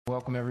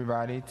Welcome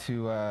everybody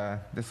to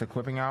this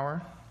equipping hour.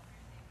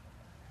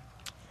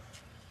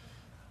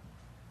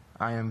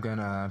 I am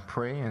gonna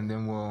pray and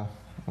then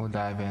we'll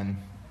dive in.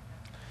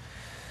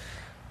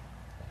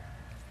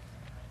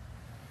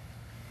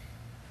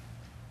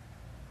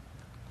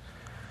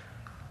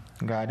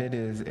 God, it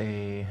is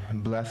a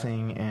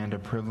blessing and a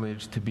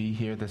privilege to be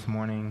here this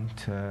morning,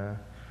 to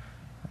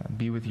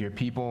be with your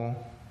people,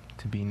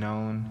 to be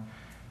known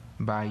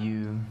by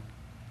you,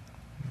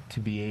 to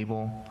be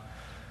able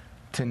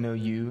to know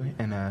you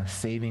in a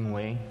saving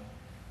way.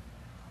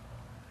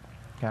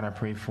 God, I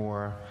pray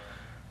for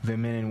the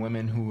men and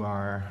women who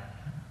are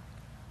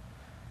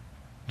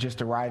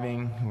just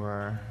arriving, who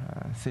are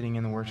sitting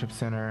in the worship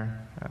center,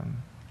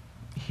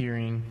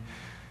 hearing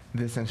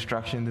this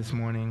instruction this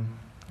morning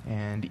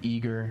and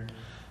eager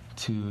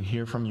to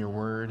hear from your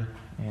word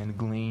and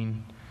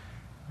glean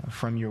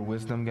from your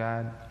wisdom,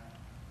 God.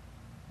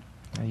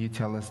 You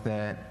tell us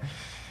that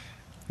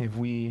if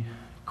we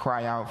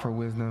cry out for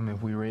wisdom,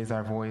 if we raise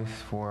our voice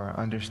for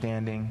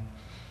understanding,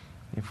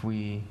 if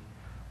we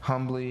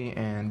humbly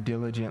and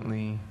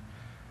diligently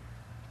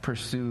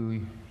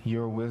pursue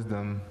your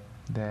wisdom,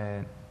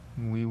 that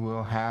we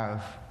will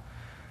have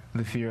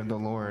the fear of the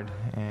Lord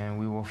and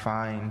we will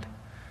find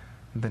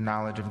the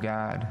knowledge of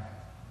God.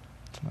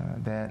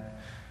 That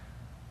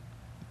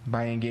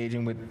by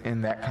engaging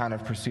in that kind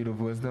of pursuit of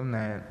wisdom,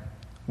 that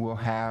we'll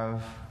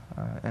have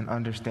an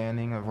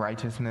understanding of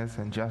righteousness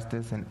and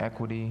justice and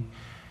equity,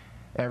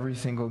 every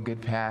single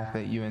good path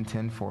that you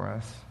intend for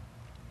us.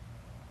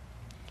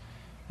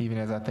 Even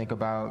as I think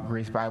about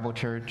Grace Bible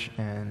Church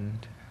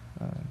and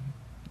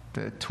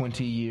the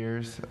 20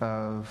 years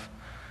of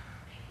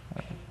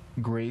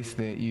grace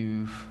that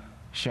you've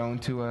shown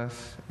to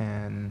us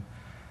and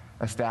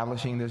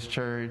establishing this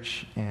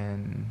church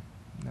and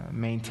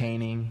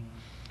maintaining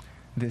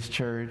this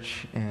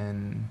church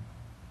and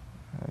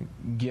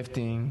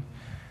gifting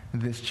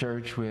this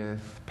church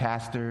with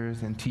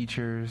pastors and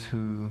teachers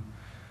who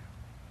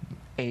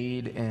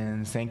aid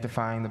in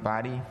sanctifying the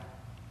body.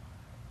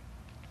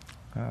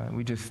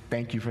 We just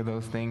thank you for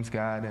those things,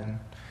 God, and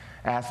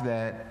ask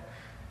that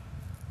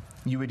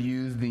you would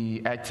use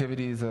the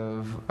activities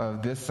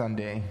of this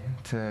Sunday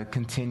to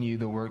continue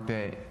the work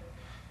that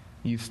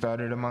you've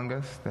started among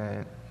us,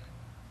 that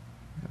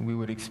we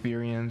would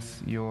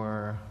experience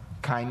your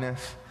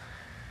kindness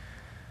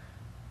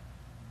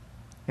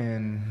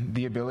and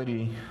the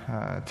ability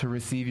to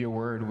receive your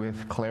word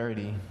with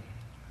clarity.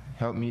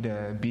 Help me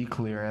to be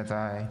clear as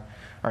I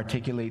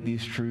articulate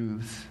these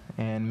truths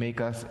and make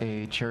us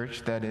a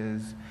church that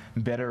is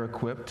better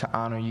equipped to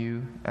honor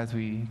you as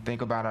we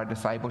think about our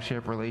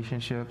discipleship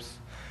relationships,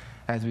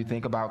 as we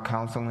think about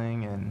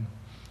counseling, and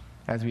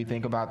as we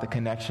think about the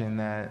connection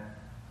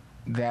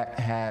that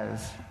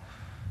has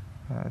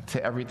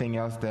to everything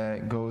else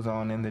that goes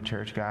on in the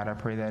church. God, I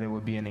pray that it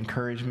would be an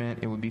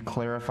encouragement, it would be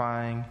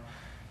clarifying,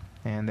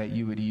 and that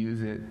you would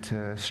use it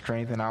to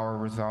strengthen our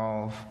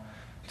resolve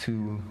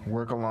to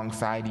work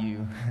alongside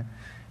you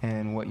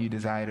and what you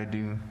desire to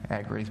do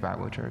at Grace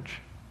Bible Church.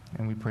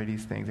 And we pray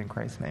these things in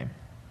Christ's name.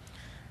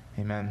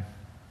 Amen.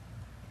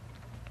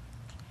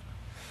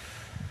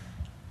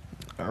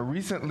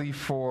 Recently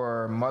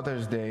for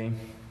Mother's Day,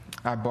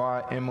 I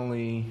bought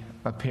Emily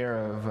a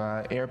pair of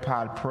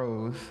AirPod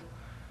Pros.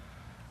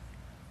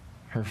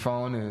 Her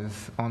phone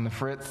is on the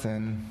fritz,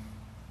 and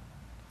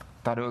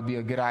thought it would be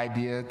a good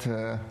idea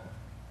to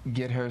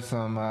get her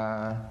some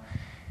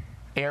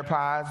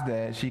AirPods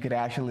that she could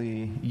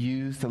actually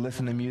use to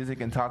listen to music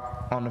and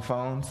talk on the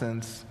phone,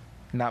 since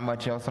not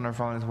much else on her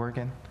phone is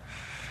working.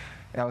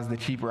 That was the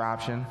cheaper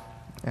option.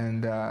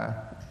 And,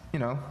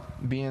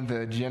 being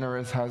the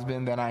generous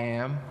husband that I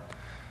am,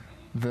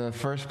 the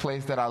first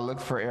place that I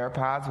looked for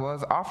AirPods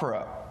was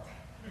OfferUp.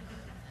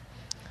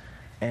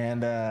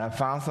 And I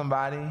found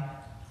somebody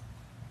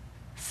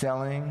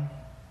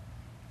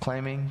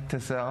claiming to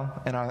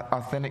sell an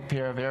authentic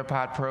pair of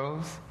AirPod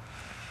Pros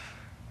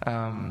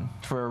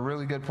for a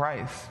really good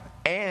price.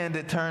 And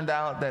it turned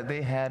out that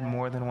they had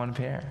more than one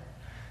pair.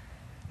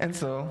 And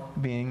so,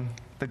 being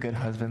the good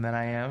husband that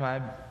I am,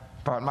 I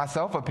bought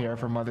myself a pair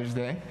for Mother's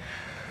Day.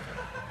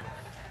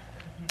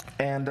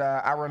 And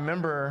I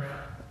remember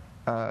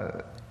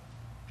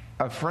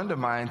a friend of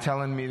mine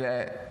telling me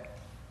that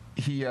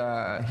he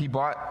got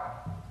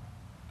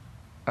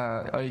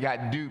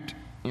duped,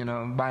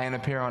 buying a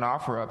pair on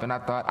OfferUp, and I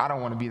thought, I don't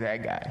want to be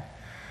that guy.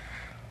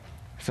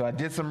 So I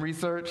did some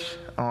research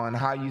on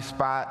how you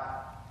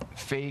spot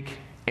fake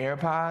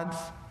AirPods.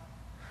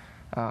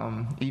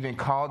 Even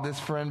called this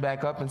friend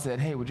back up and said,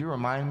 hey, would you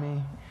remind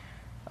me,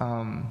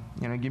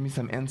 give me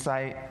some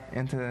insight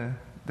into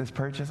this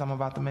purchase I'm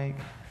about to make.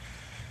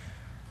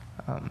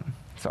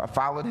 So I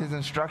followed his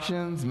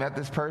instructions, met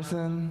this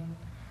person,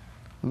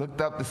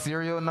 looked up the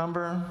serial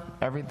number,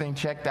 everything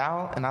checked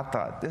out, and I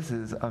thought, this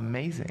is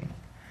amazing.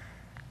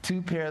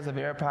 2 pairs of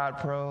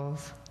AirPod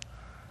Pros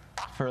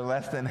for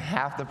less than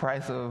half the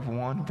price of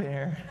one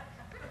pair.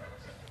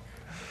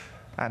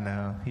 I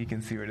know, you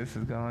can see where this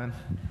is going.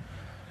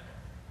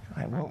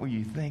 Like, what were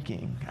you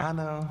thinking? I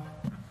know.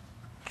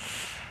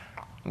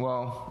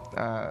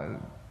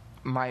 Well,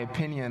 my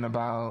opinion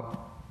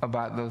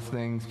about those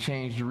things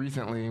changed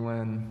recently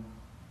when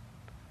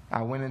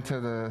I went into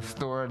the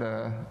store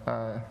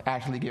to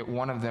actually get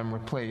one of them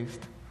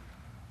replaced.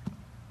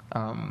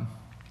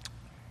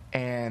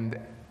 And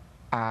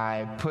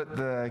I put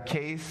the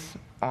case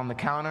on the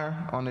counter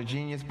on the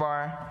Genius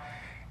Bar,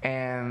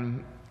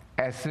 and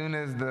as soon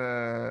as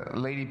the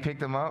lady picked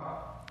them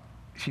up,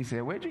 she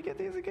said, "Where'd you get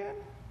these again?"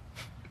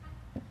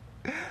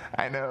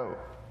 I know.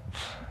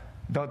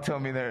 Don't tell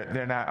me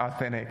they're not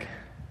authentic.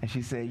 And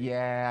she said,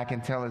 "Yeah, I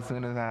can tell as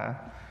soon as I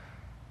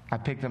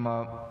picked them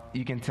up.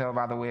 You can tell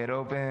by the way it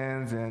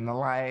opens and the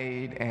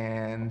light."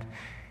 And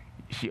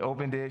she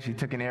opened it. She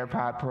took an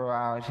AirPod Pro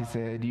out. She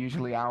said,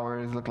 "Usually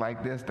ours look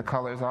like this. The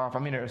color's off." I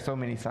mean, there are so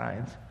many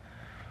signs.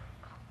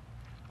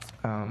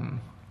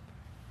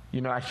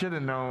 I should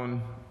have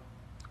known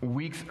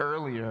weeks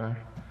earlier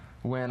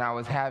when I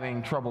was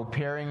having trouble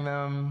pairing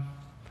them,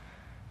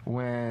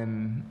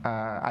 when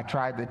I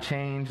tried to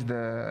change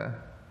the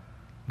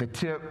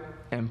tip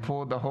and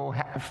pulled the whole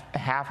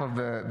half of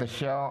the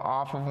shell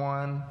off of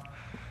one.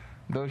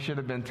 Those should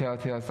have been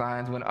telltale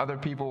signs. When other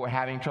people were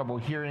having trouble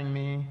hearing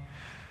me,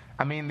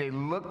 I mean, they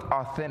looked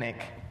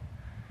authentic,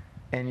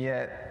 and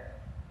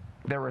yet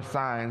there were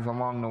signs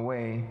along the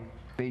way.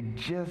 They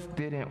just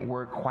didn't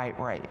work quite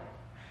right.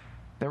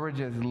 There were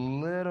just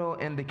little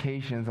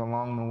indications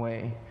along the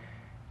way,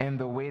 and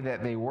the way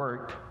that they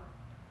worked,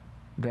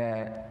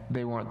 that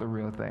they weren't the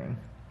real thing.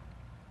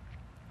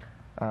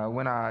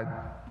 When I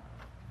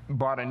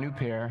bought a new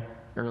pair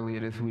earlier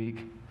this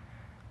week,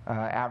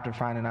 after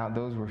finding out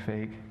those were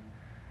fake,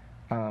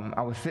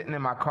 I was sitting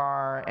in my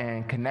car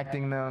and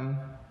connecting them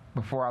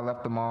before I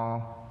left the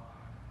mall,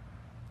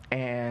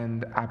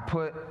 and I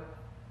put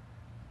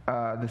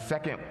the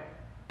second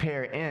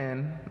pair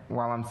in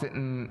while I'm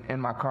sitting in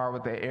my car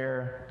with the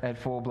air at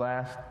full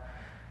blast,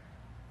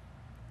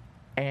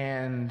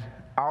 and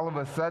all of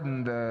a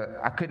sudden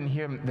I couldn't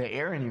hear the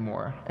air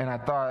anymore, and I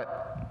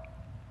thought,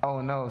 "Oh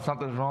no,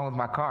 something's wrong with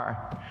my car.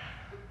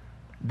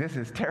 This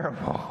is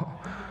terrible."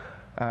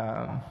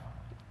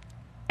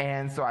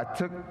 And so I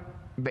took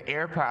the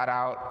AirPod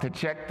out to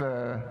check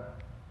the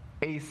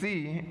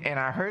AC, and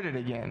I heard it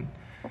again.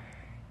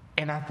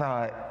 And I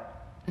thought,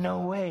 no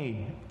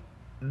way.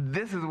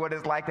 This is what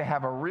it's like to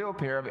have a real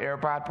pair of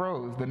AirPod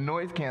Pros, the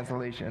noise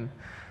cancellation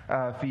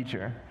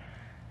feature.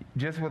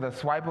 Just with a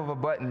swipe of a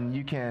button,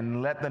 you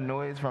can let the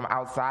noise from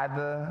outside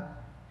the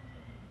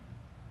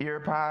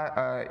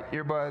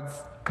earbuds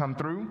come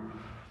through.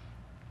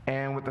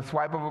 And with the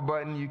swipe of a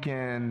button, you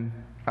can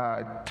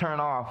turn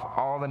off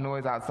all the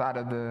noise outside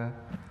of the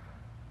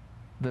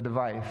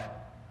device.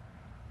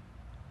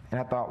 And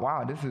I thought,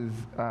 wow, this is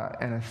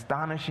an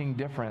astonishing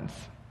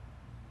difference.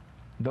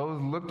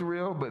 Those looked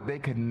real, but they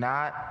could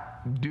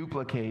not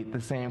duplicate the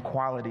same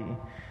quality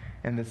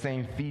and the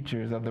same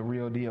features of the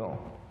real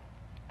deal.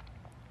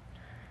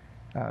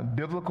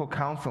 Biblical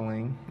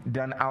counseling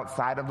done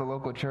outside of the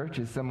local church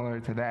is similar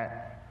to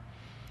that.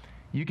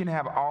 You can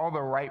have all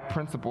the right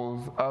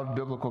principles of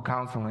biblical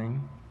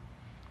counseling.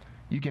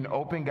 You can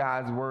open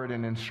God's Word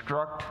and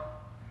instruct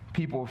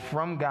people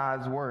from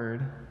God's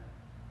Word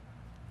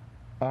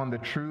on the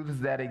truths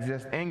that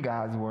exist in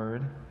God's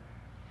Word.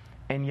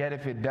 And yet,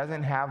 if it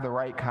doesn't have the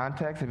right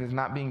context, if it's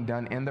not being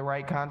done in the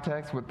right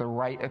context with the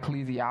right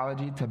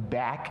ecclesiology to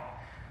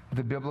back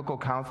the biblical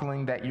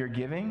counseling that you're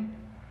giving,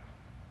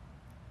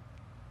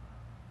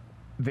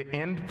 the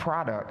end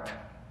product,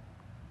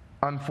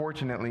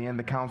 unfortunately, in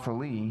the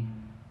counselee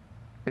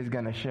is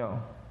going to show.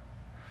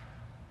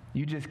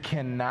 You just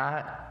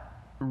cannot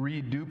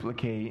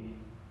reduplicate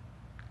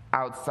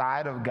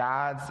outside of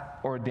God's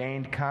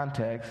ordained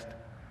context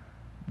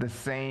the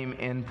same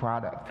end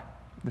product,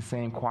 the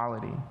same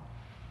quality.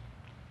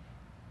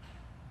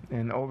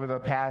 And over the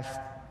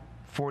past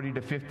 40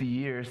 to 50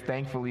 years,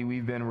 thankfully,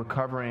 we've been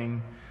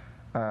recovering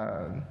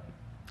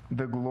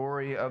the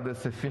glory of the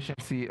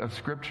sufficiency of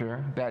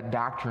Scripture, that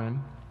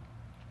doctrine.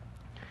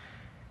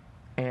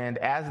 And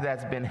as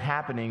that's been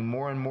happening,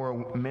 more and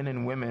more men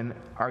and women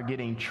are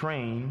getting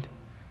trained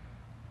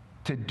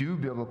to do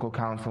biblical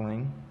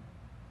counseling,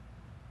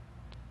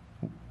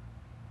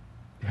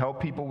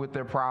 help people with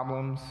their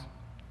problems,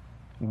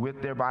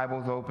 with their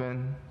Bibles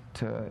open,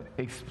 to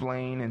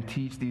explain and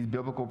teach these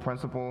biblical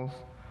principles.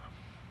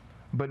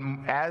 But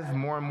as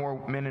more and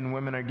more men and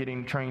women are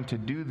getting trained to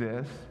do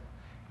this,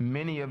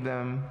 many of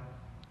them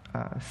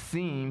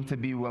seem to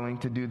be willing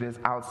to do this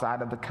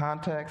outside of the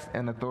context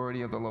and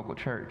authority of the local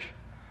church.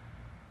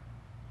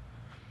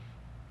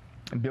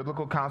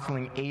 Biblical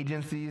counseling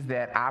agencies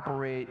that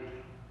operate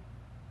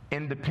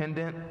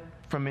independent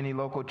from any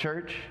local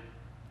church,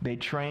 they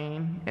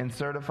train and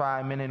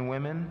certify men and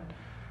women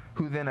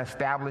who then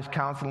establish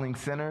counseling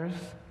centers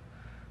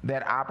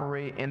that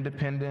operate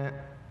independent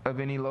of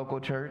any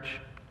local church.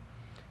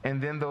 And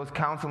then those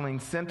counseling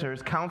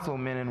centers counsel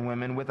men and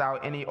women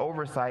without any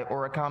oversight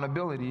or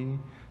accountability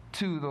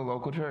to the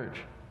local church.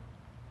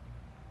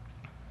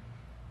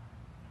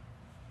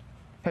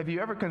 Have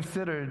you ever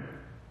considered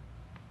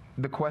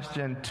the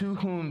question, to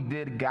whom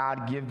did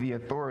God give the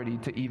authority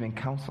to even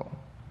counsel?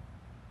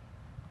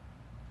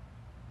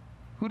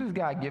 Who does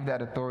God give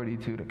that authority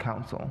to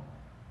counsel?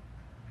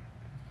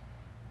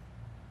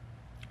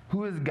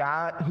 Who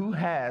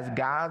has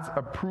God's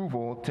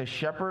approval to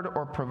shepherd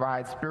or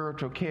provide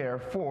spiritual care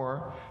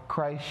for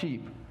Christ's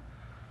sheep?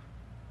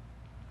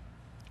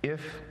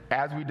 If,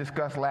 as we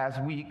discussed last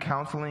week,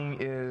 counseling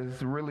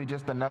is really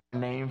just another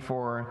name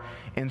for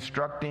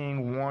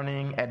instructing,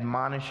 warning,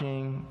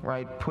 admonishing,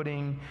 right?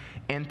 Putting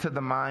into the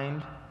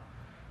mind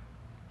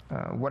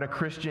what a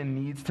Christian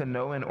needs to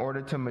know in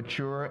order to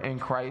mature in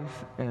Christ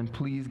and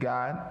please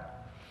God.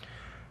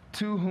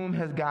 To whom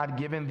has God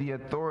given the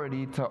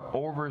authority to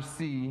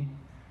oversee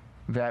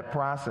that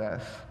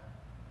process,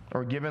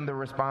 or given the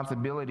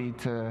responsibility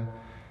to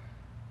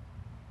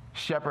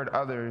shepherd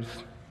others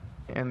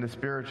in the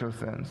spiritual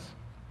sense?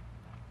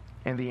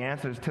 And the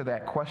answers to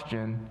that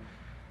question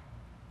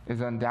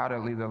is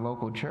undoubtedly the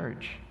local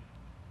church.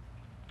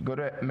 Go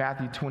to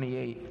Matthew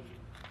 28.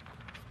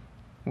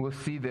 We'll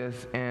see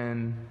this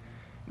in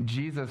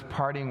Jesus'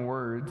 parting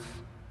words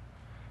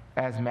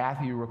as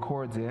Matthew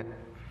records it.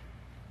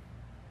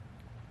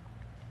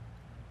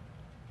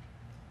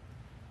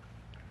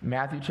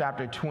 Matthew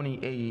chapter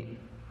 28,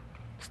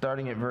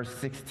 starting at verse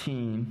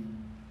 16.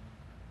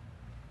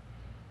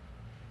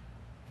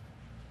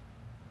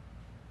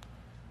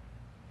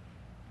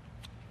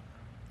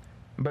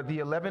 But the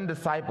 11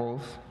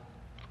 disciples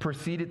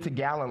proceeded to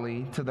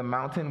Galilee, to the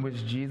mountain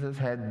which Jesus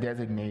had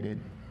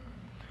designated.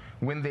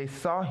 When they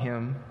saw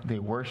him, they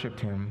worshipped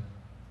him,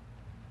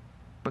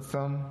 but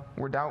some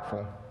were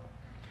doubtful.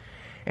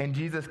 And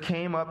Jesus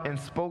came up and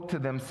spoke to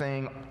them,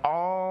 saying,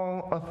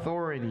 "All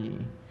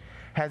authority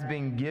has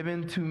been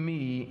given to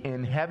me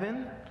in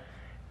heaven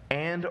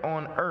and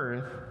on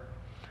earth.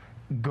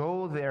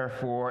 Go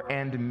therefore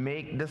and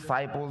make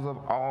disciples of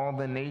all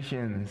the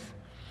nations,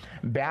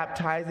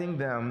 baptizing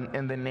them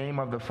in the name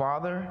of the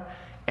Father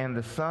and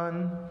the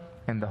Son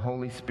and the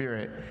Holy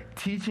Spirit,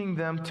 teaching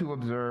them to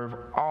observe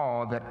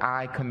all that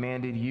I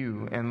commanded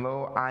you. And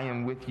lo, I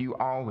am with you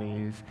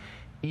always,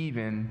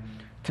 even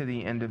to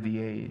the end of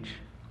the age."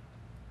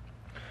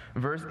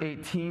 Verse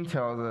 18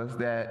 tells us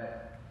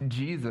that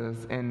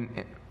Jesus,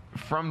 and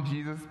from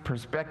Jesus'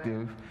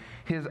 perspective,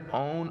 his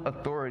own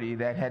authority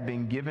that had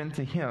been given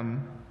to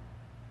him,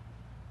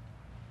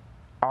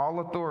 all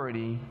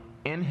authority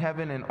in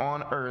heaven and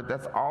on earth,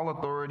 that's all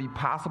authority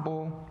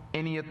possible,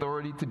 any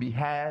authority to be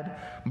had,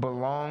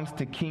 belongs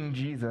to King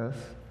Jesus.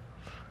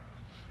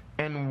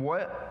 And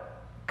what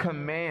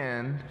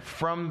command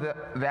from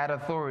that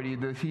authority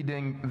does he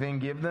then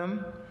give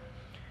them?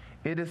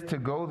 It is to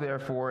go,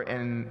 therefore,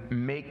 and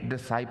make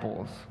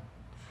disciples.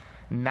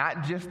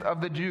 Not just of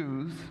the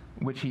Jews,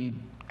 which he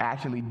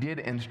actually did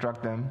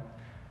instruct them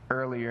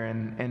earlier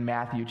in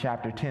Matthew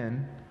chapter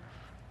 10.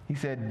 He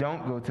said,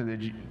 don't go to the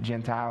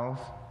Gentiles,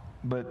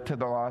 but to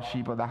the lost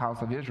sheep of the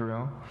house of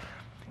Israel.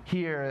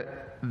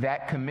 Here,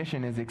 that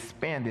commission is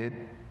expanded,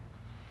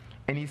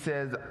 and he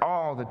says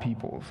all the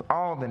peoples,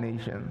 all the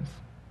nations,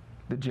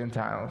 the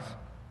Gentiles.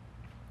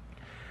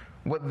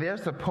 What they're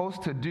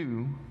supposed to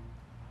do,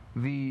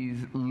 these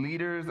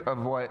leaders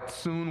of what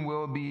soon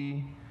will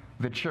be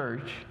the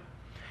church,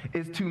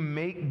 is to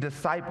make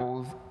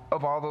disciples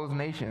of all those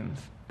nations.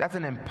 That's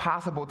an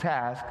impossible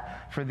task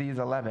for these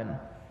 11.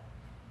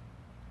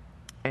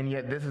 And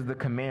yet this is the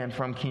command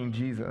from King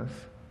Jesus.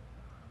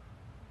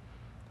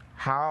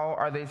 How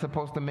are they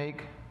supposed to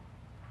make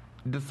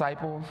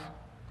disciples?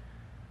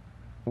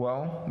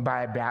 Well,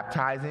 by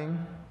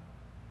baptizing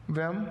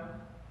them.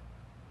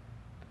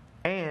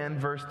 And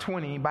verse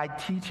 20, by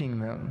teaching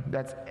them.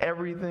 That's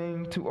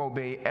everything, to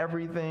obey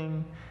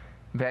everything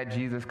that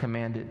Jesus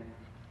commanded.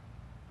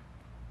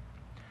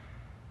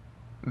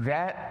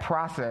 That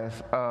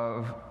process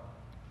of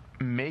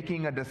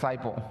making a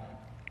disciple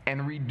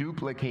and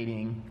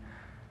reduplicating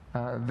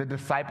the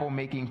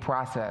disciple-making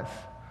process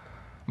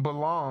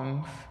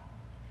belongs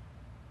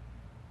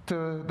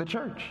to the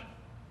church.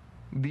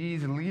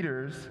 These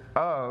leaders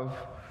of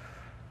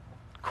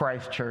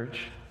Christ's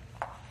church,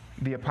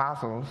 the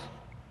apostles,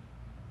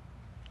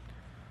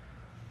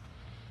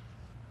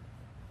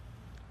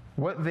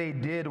 what they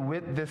did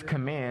with this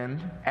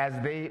command as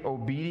they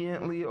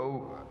obediently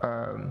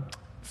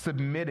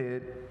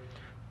submitted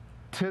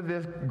to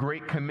this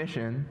great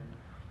commission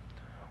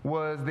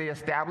was they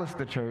established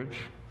the church,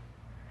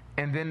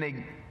 and then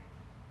they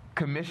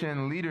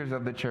commissioned leaders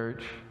of the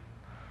church.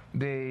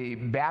 They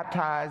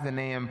baptized and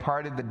they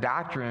imparted the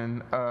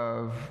doctrine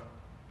of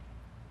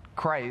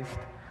Christ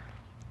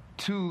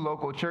to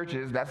local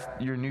churches. That's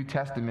your New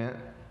Testament.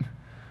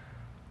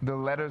 The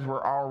letters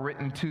were all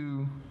written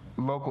to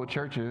local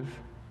churches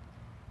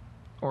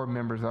or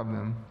members of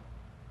them.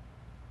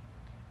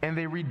 And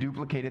they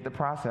reduplicated the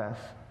process.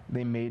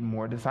 They made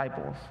more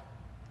disciples.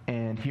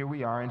 And here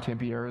we are in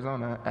Tempe,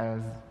 Arizona,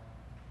 as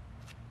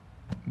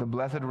the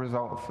blessed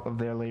results of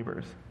their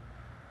labors.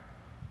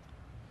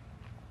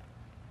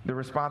 The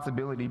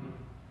responsibility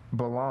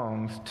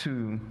belongs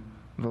to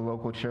the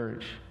local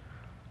church,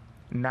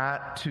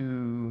 not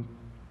to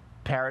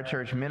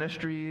parachurch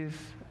ministries,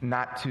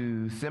 not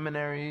to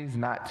seminaries,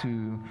 not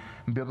to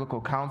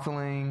biblical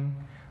counseling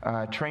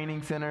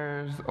training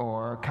centers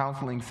or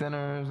counseling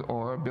centers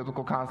or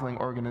biblical counseling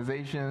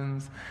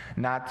organizations,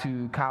 not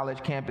to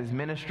college campus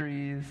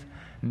ministries.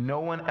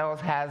 No one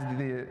else has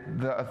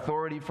the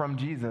authority from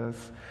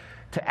Jesus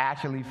to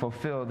actually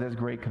fulfill this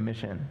great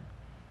commission.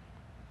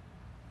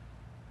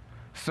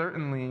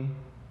 Certainly,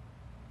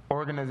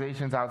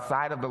 organizations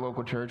outside of the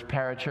local church,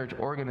 parachurch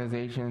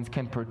organizations,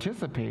 can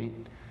participate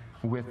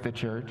with the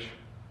church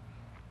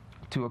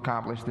to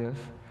accomplish this,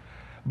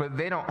 but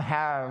they don't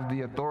have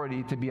the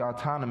authority to be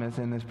autonomous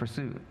in this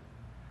pursuit.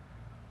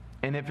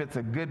 And if it's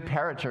a good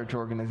parachurch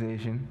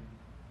organization,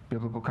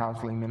 biblical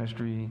counseling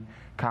ministry,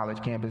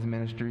 college campus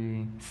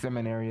ministry,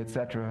 seminary,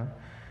 etc.,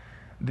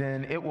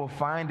 then it will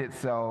find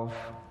itself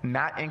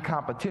not in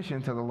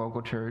competition to the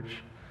local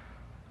church,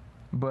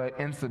 but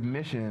in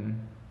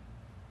submission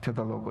to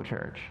the local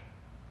church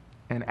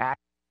and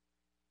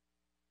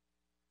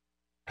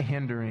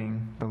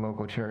hindering the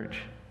local church.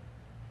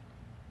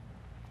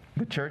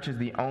 The church is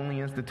the only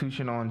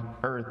institution on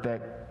earth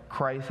that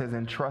Christ has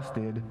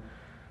entrusted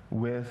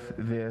with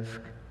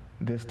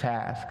this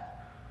task.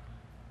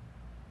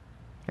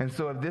 And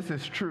so if this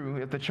is true,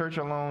 if the church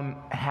alone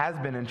has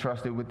been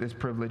entrusted with this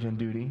privilege and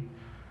duty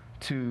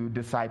to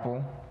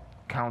disciple,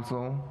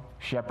 counsel,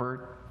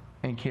 shepherd,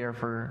 and care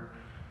for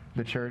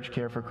the church,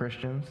 care for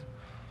Christians,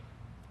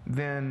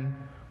 then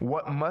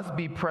what must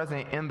be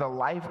present in the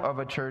life of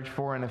a church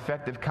for an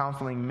effective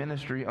counseling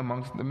ministry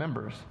amongst the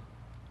members?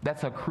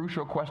 That's a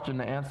crucial question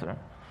to answer.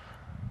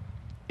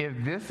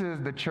 If this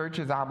is the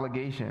church's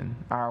obligation,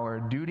 our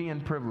duty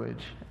and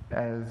privilege,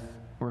 as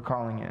we're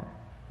calling it,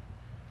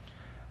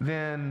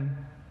 then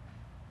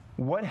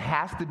what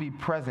has to be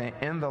present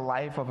in the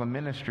life of a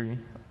ministry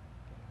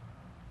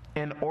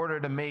in order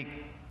to make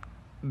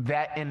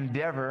that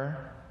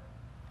endeavor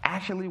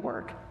actually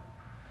work?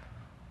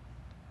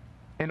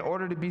 In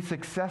order to be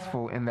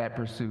successful in that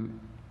pursuit,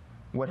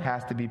 what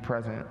has to be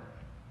present?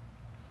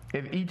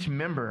 If each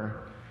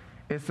member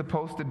is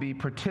supposed to be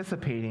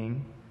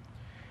participating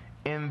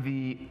in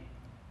the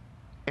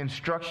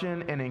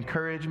instruction and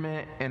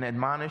encouragement and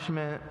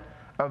admonishment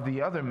of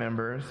the other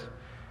members,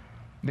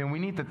 then we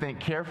need to think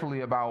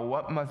carefully about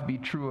what must be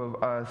true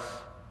of us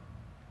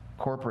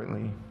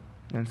corporately.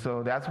 And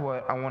so that's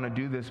what I want to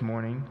do this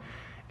morning,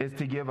 is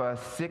to give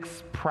us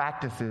 6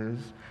 practices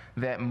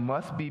that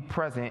must be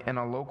present in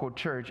a local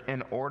church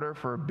in order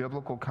for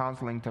biblical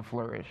counseling to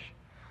flourish.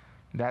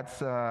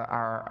 That's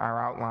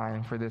our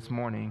outline for this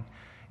morning,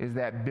 is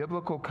that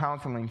biblical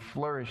counseling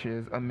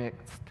flourishes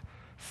amidst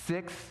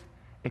 6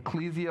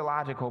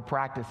 ecclesiological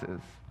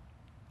practices.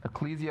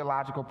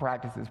 Ecclesiological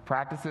practices,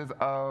 practices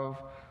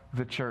of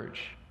the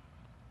church.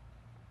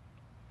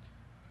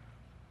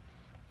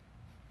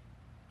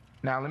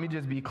 Now, let me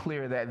just be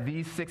clear that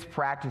these 6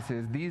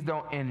 practices, these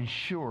don't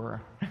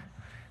ensure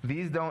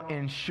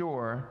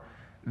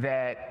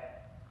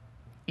that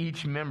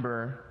each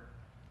member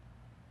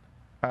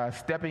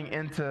stepping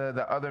into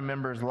the other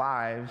members'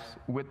 lives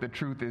with the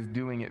truth is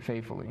doing it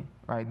faithfully,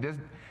 right?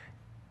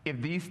 If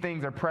these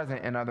things are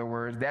present, in other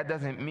words, that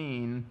doesn't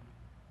mean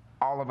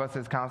all of us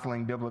is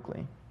counseling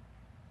biblically.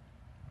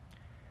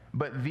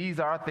 But these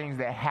are things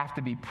that have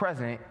to be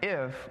present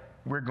if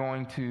we're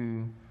going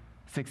to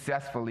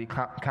successfully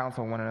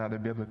counsel one another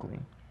biblically.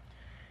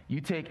 You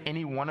take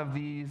any one of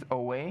these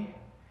away,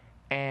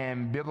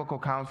 and biblical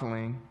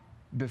counseling,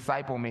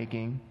 disciple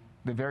making,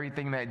 the very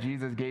thing that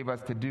Jesus gave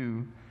us to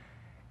do,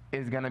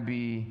 is going to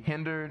be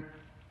hindered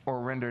or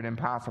rendered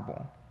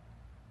impossible.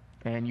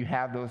 And you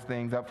have those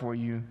things up for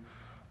you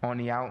on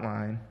the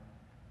outline.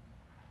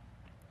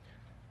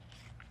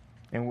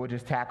 And we'll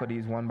just tackle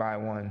these one by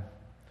one.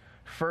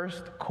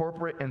 First,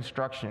 corporate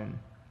instruction.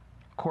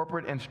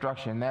 Corporate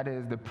instruction, that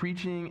is the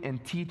preaching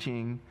and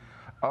teaching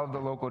of the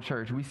local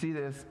church. We see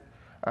this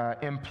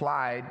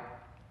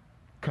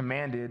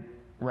commanded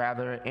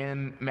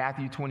in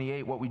Matthew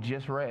 28, what we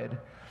just read.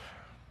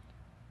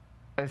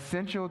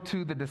 Essential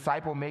to the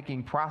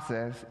disciple-making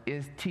process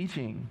is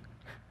teaching.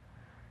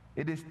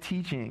 It is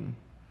teaching.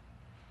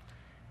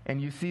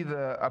 And you see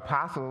the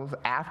apostles,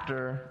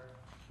 after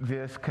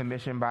this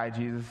commission by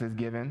Jesus is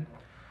given,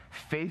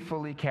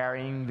 faithfully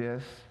carrying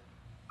this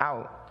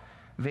out.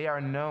 They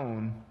are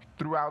known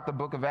throughout the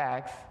book of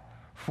Acts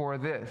for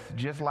this,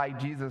 just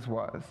like Jesus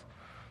was.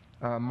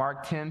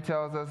 Mark 10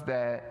 tells us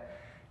that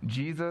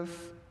Jesus,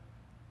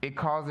 it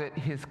calls it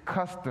his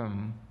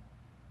custom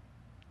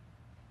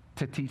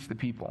to teach the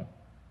people.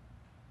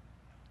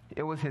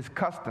 It was his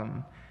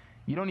custom.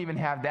 You don't even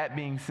have that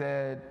being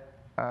said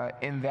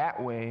in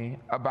that way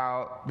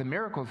about the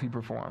miracles he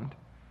performed.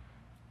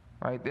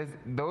 Right?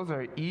 Those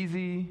are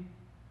easy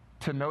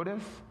to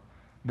notice.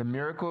 The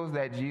miracles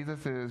that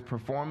Jesus is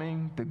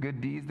performing, the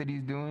good deeds that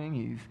he's doing,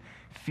 he's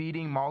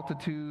feeding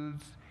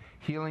multitudes,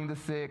 healing the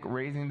sick,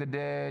 raising the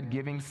dead,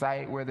 giving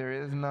sight where there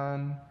is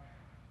none.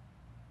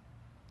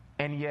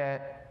 And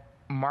yet,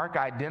 Mark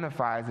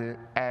identifies it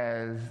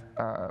as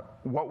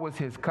what was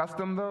his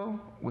custom, though,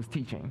 was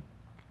teaching.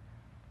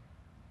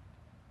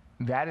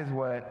 that is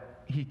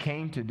what he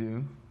came to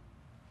do,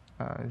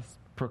 is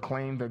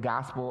proclaim the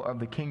gospel of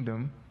the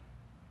kingdom,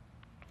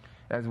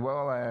 as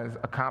well as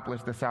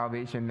accomplish the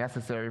salvation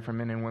necessary for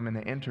men and women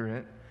to enter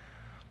it.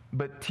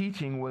 But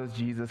teaching was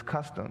Jesus'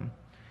 custom.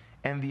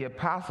 And the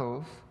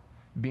apostles,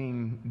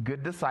 being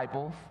good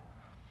disciples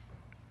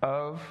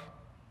of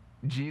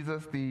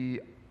Jesus,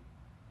 the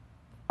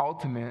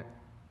ultimate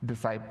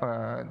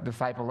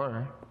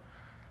discipler,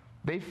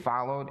 they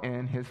followed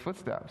in his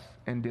footsteps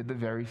and did the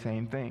very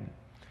same thing.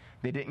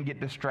 They didn't get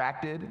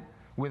distracted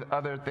with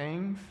other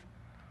things.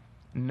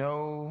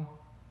 No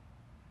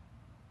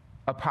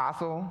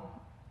apostle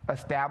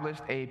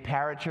established a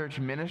parachurch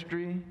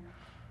ministry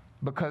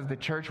because the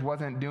church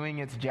wasn't doing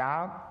its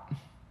job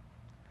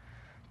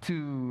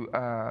to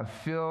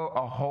fill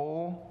a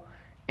hole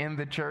in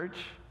the church,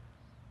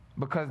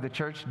 because the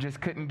church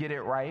just couldn't get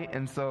it right,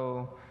 and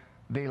so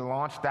they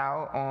launched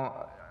out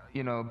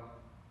on,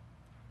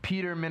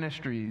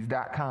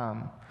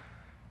 peterministries.com,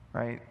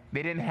 right?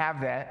 They didn't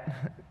have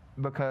that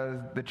because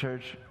the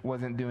church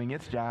wasn't doing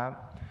its job.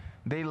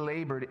 They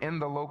labored in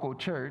the local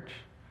church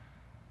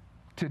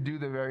to do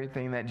the very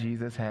thing that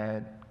Jesus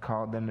had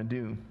called them to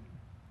do.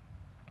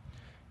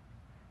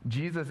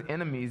 Jesus'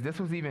 enemies, this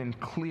was even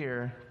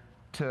clear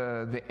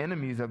to the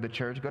enemies of the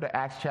church. Go to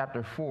Acts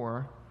chapter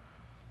 4.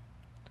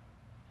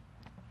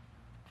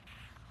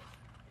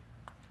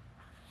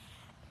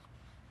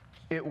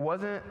 It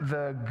wasn't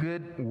the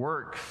good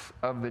works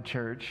of the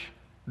church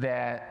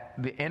that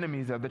the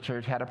enemies of the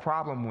church had a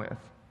problem with.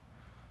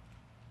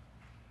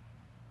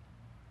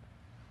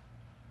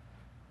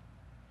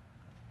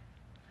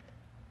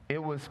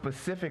 It was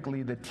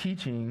specifically the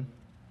teaching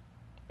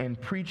and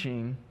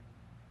preaching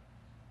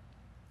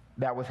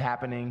that was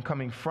happening,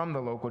 coming from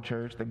the local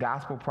church, the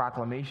gospel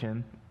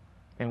proclamation,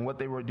 and what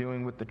they were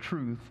doing with the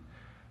truth,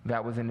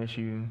 that was an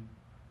issue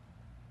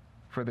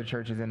for the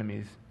church's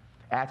enemies.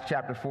 Acts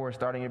chapter 4,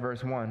 starting at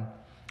verse 1.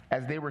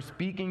 As they were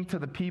speaking to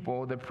the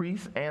people, the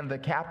priests and the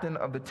captain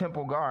of the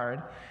temple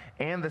guard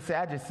and the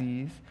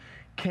Sadducees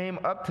came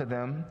up to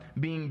them,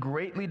 being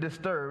greatly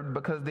disturbed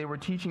because they were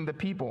teaching the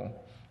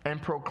people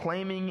and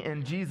proclaiming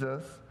in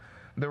Jesus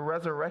the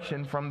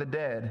resurrection from the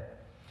dead.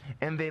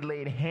 And they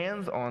laid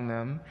hands on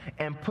them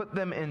and put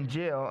them in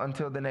jail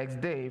until the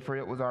next day, for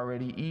it was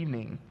already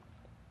evening.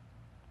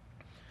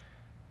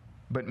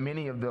 But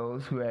many of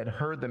those who had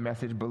heard the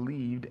message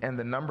believed, and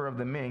the number of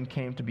the men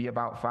came to be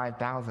about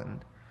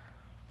 5,000.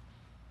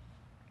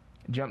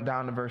 Jump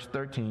down to verse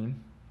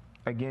 13.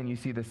 Again, you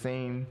see the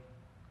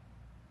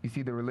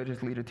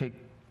religious leader take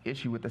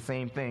issue with the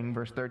same thing.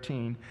 Verse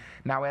 13.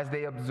 Now as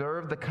they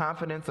observed the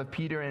confidence of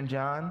Peter and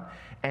John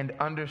and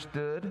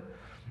understood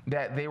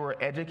that they were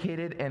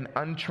educated and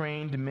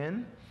untrained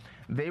men,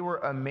 they were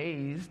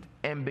amazed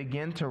and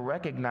began to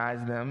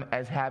recognize them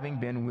as having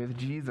been with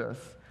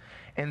Jesus.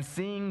 And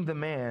seeing the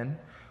man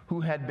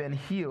who had been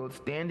healed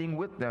standing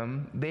with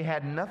them, they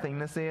had nothing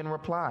to say in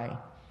reply.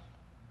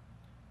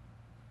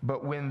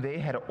 But when they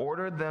had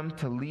ordered them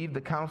to leave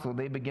the council,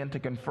 they began to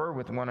confer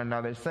with one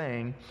another,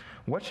 saying,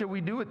 "What shall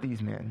we do with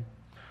these men?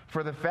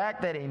 For the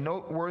fact that a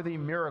noteworthy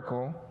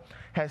miracle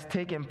has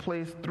taken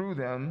place through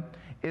them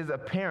is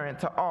apparent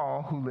to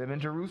all who live in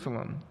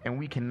Jerusalem, and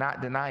we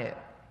cannot deny it.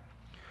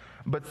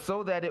 But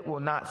so that it will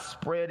not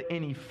spread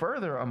any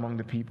further among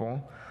the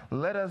people,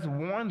 let us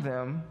warn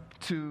them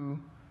to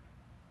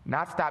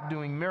not stop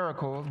doing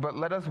miracles, but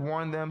let us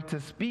warn them to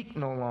speak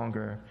no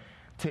longer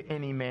to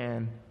any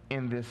man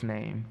in this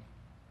name."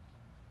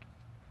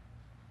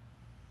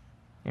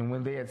 And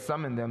when they had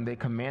summoned them, they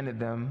commanded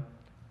them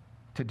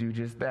to do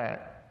just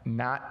that,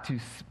 not to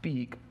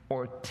speak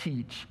or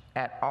teach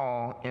at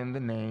all in the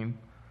name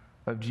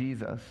of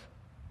Jesus.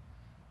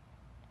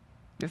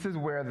 This is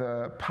where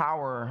the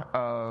power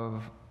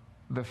of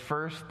the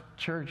first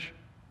church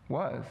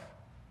was.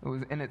 It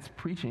was in its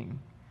preaching,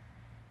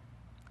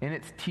 in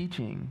its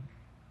teaching,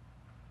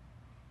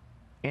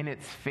 in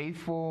its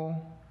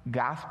faithful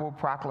gospel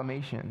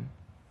proclamation.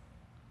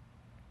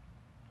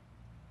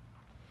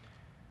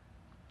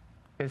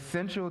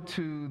 Essential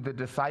to the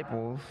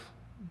disciples,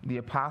 the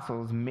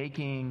apostles,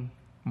 making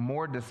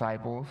more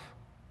disciples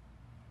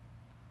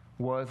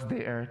was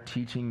their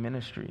teaching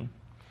ministry.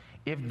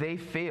 If they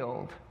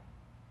failed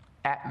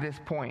at this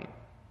point,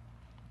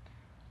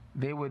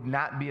 they would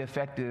not be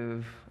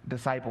effective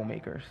disciple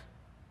makers.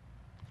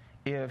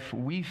 If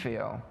we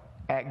fail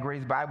at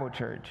Grace Bible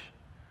Church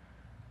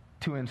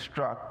to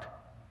instruct,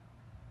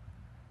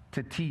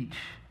 to teach,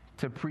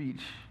 to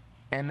preach,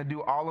 and to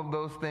do all of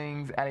those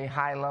things at a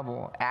high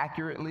level,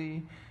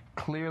 accurately,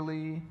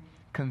 clearly,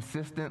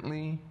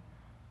 consistently,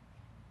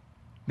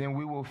 then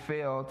we will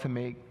fail to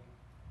make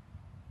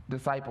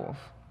disciples.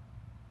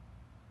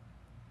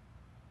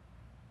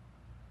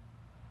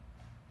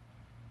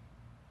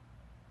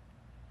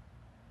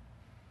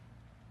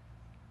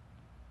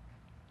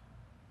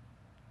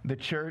 The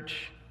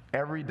church,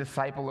 every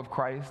disciple of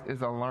Christ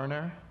is a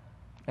learner.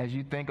 As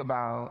you think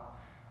about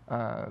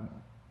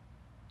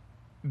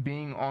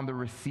being on the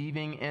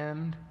receiving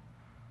end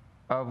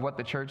of what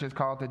the church is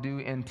called to do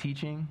in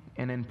teaching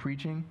and in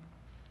preaching,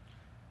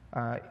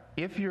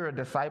 If you're a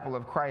disciple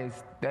of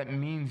Christ, that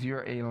means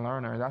you're a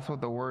learner. That's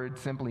what the word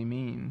simply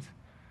means.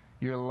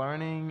 You're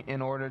learning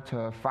in order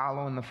to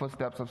follow in the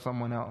footsteps of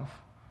someone else.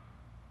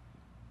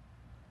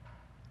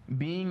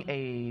 Being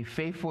a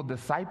faithful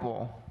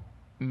disciple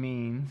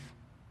means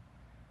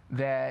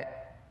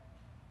that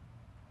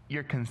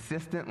you're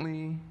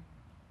consistently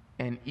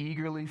and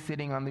eagerly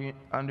sitting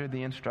under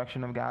the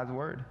instruction of God's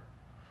word.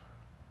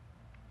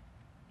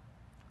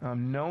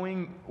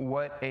 Knowing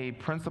what a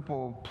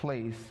principal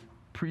place,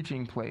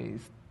 preaching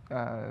plays,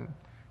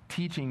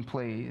 teaching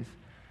plays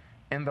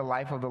in the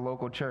life of the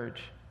local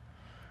church,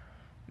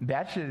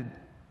 that should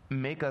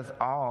make us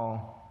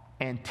all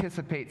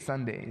anticipate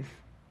Sundays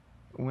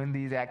when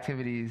these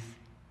activities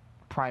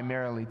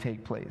primarily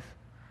take place.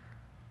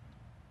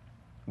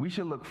 We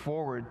should look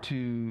forward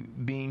to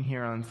being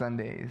here on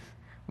Sundays.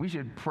 We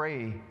should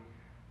pray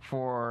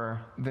for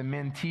the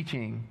men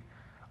teaching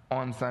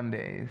on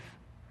Sundays,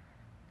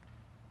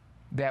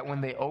 that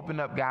when they open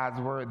up God's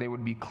word, they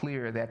would be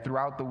clear, that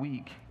throughout the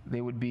week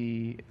they would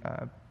be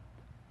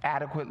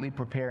adequately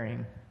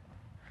preparing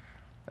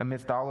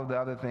amidst all of the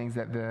other things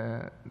that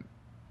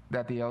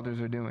the elders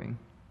are doing.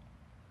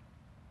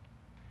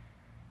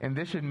 And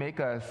this should make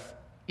us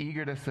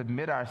eager to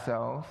submit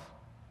ourselves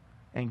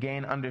and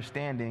gain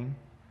understanding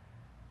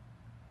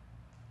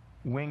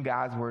when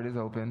God's word is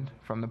opened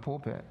from the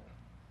pulpit.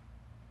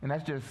 And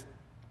that's just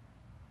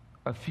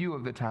a few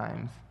of the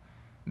times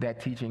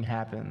that teaching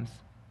happens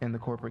in the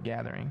corporate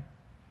gathering.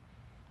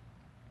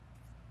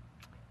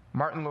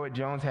 Martin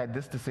Lloyd-Jones had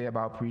this to say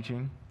about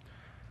preaching: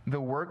 "The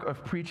work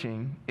of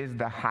preaching is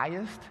the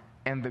highest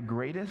and the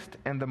greatest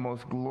and the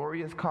most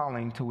glorious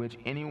calling to which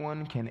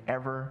anyone can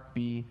ever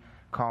be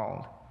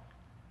called.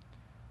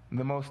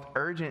 The most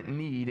urgent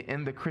need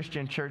in the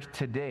Christian church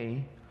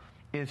today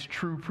is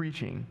true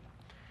preaching,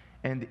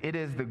 and it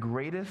is the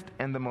greatest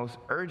and the most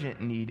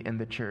urgent need in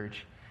the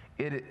church.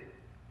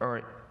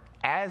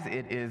 As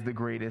it is the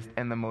greatest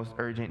and the most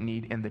urgent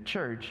need in the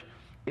church,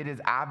 it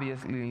is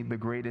obviously the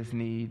greatest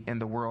need in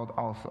the world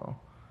also.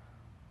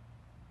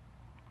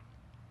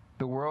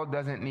 The world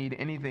doesn't need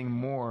anything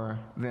more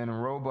than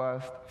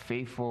robust,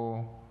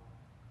 faithful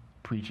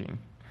preaching.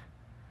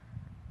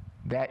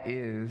 That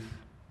is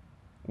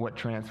what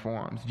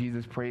transforms."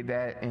 Jesus prayed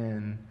that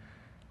in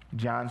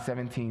John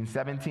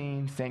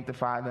 17:17,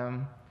 "Sanctify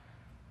them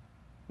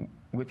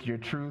with your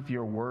truth.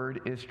 Your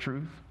word is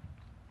truth."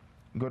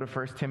 Go to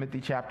 1 Timothy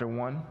chapter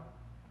 1.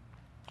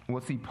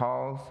 We'll see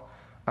Paul's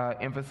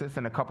emphasis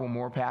in a couple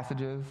more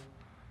passages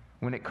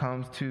when it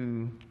comes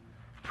to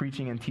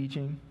preaching and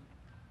teaching.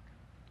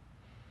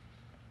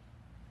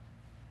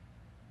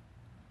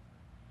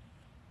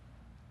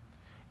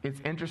 It's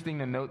interesting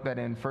to note that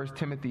in 1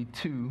 Timothy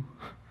 2,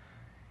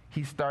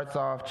 he starts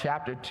off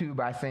chapter 2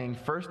 by saying,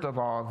 "First of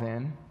all,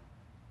 then,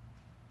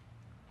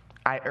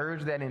 I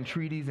urge that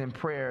entreaties and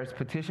prayers,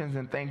 petitions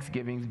and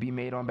thanksgivings be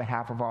made on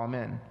behalf of all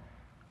men."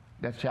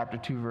 That's chapter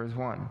 2, verse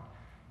 1.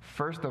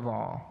 First of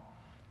all.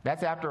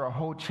 That's after a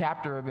whole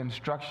chapter of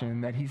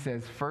instruction that he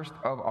says, first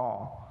of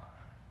all.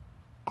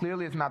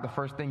 Clearly, it's not the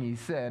first thing he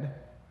said,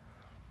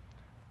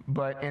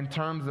 but in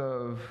terms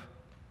of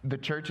the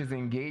church's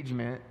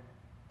engagement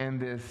in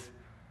this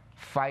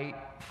fight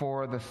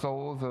for the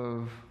souls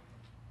of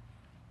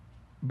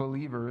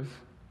believers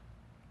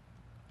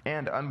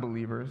and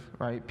unbelievers,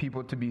 right?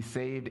 People to be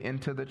saved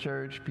into the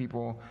church,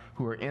 people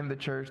who are in the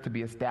church to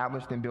be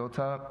established and built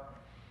up.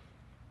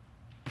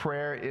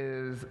 Prayer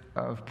is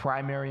of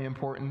primary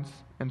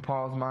importance in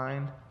Paul's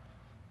mind,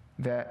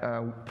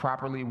 that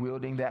properly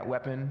wielding that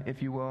weapon,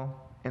 if you will,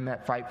 in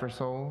that fight for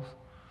souls.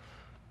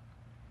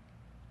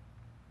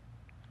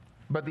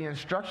 But the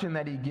instruction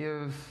that he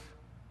gives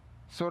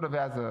sort of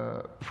as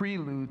a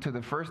prelude to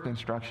the first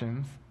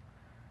instructions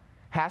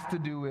has to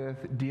do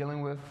with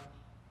dealing with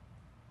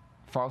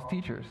false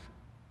teachers,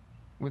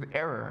 with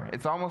error.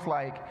 It's almost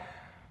like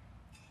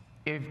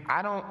if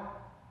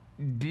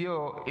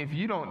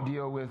you don't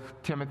deal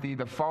with, Timothy,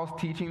 the false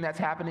teaching that's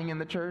happening in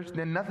the church,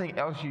 then nothing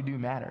else you do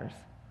matters.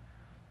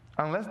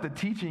 Unless the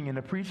teaching and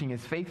the preaching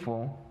is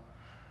faithful,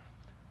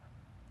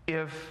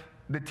 if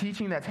the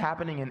teaching that's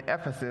happening in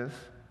Ephesus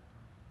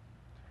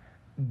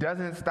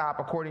doesn't stop,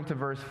 according to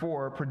verse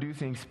 4,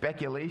 producing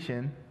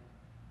speculation,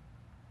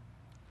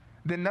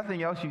 then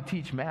nothing else you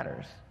teach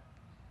matters.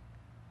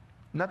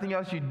 Nothing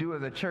else you do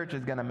as a church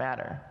is going to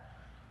matter.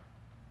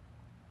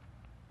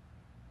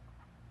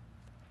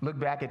 Look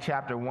back at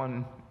chapter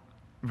 1,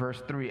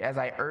 verse 3. "As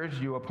I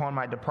urged you upon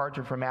my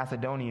departure from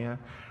Macedonia,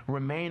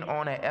 remain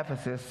on at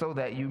Ephesus so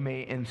that you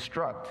may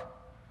instruct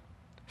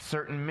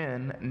certain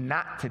men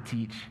not to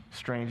teach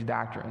strange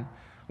doctrine."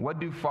 What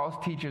do false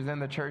teachers in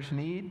the church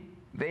need?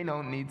 They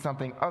don't need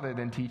something other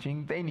than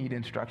teaching. They need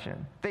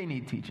instruction. They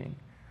need teaching.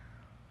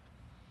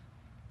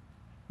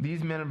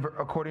 These men,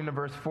 according to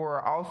verse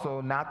 4, are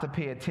also not to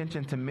pay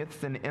attention to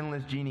myths and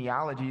endless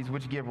genealogies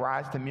which give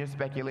rise to mere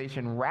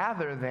speculation,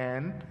 rather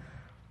than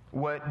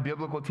what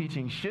biblical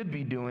teaching should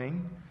be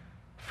doing,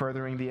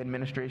 furthering the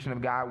administration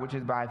of God, which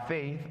is by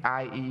faith,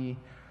 i.e.,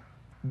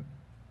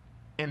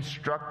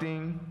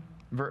 instructing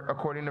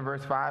According to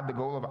verse 5, the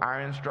goal of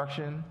our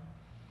instruction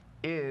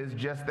is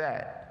just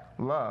that,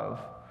 love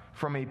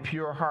from a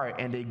pure heart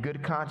and a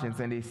good conscience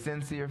and a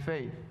sincere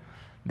faith.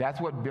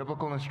 That's what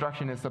biblical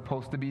instruction is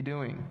supposed to be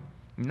doing.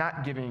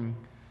 Not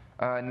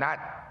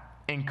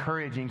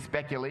encouraging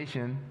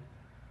speculation,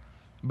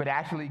 but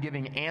actually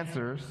giving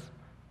answers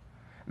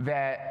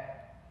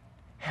that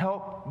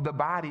help the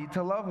body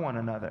to love one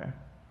another.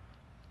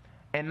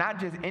 And not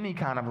just any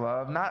kind of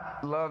love,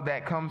 not love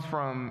that comes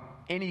from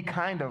any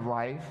kind of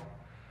life,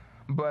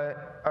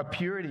 but a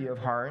purity of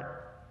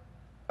heart,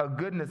 a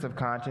goodness of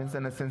conscience,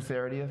 and a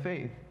sincerity of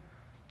faith.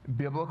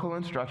 Biblical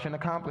instruction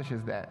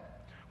accomplishes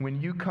that.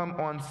 When you come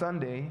on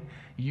Sunday,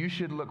 you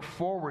should look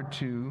forward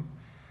to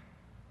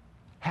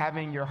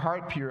having your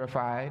heart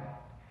purified,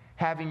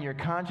 having your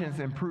conscience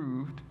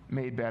improved,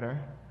 made better,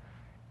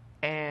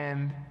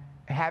 and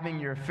having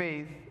your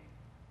faith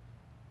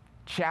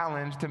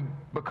challenged to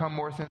become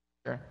more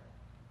sincere.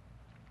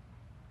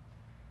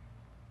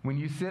 When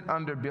you sit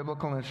under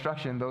biblical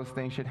instruction, those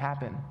things should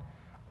happen.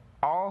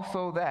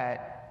 Also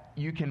that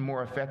you can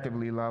more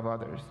effectively love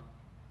others.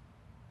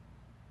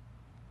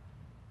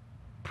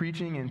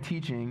 Preaching and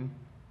teaching,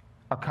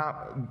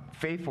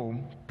 faithful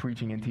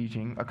preaching and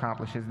teaching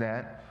accomplishes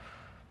that.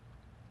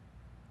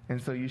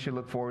 And so you should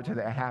look forward to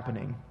that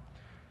happening.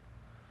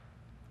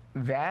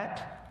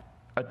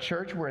 A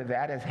church where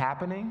that is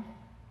happening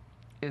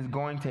is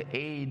going to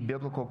aid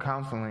biblical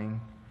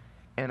counseling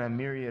in a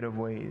myriad of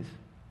ways.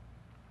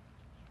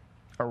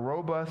 A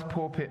robust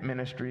pulpit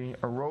ministry,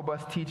 a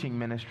robust teaching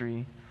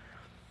ministry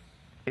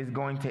is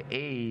going to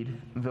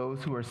aid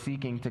those who are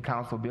seeking to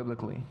counsel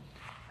biblically,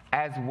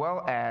 as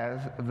well as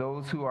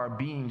those who are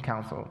being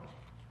counseled.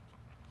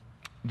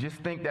 Just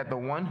think that the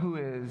one who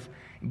is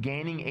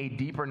gaining a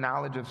deeper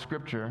knowledge of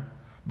Scripture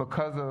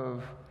because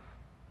of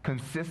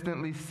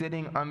consistently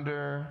sitting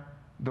under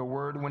the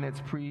Word when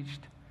it's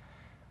preached,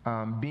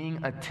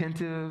 being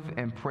attentive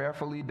and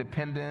prayerfully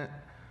dependent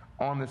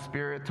on the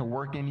Spirit to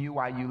work in you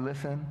while you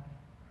listen,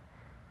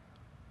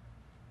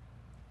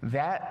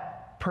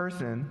 that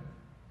person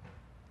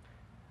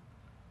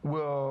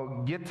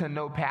will get to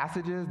know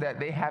passages that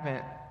they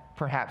haven't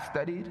perhaps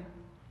studied.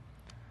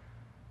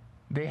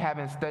 They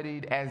haven't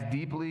studied as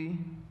deeply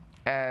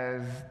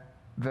as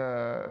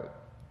the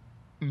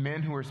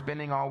men who are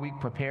spending all week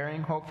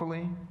preparing,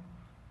 hopefully.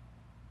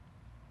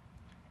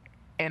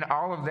 And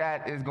all of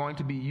that is going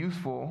to be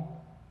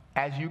useful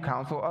as you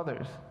counsel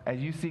others, as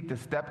you seek to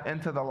step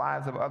into the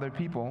lives of other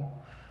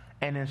people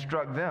and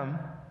instruct them.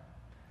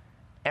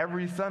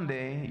 Every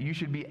Sunday, you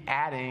should be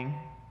adding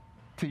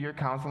to your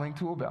counseling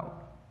tool belt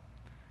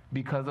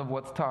because of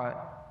what's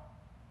taught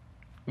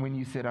when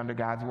you sit under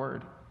God's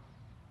Word.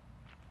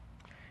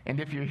 And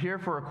if you're here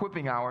for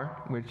equipping hour,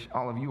 which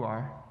all of you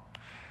are,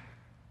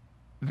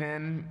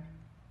 then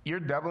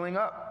you're doubling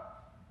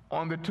up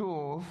on the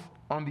tools,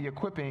 on the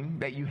equipping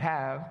that you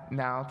have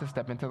now to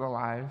step into the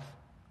lives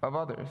of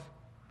others.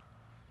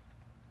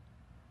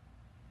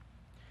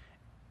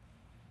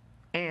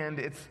 And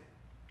it's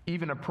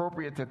even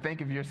appropriate to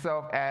think of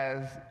yourself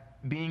as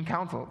being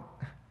counseled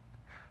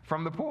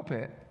from the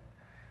pulpit.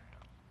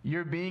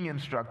 You're being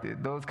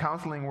instructed. Those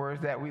counseling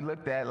words that we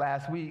looked at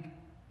last week,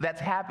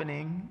 that's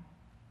happening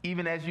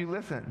even as you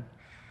listen.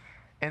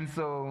 And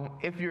so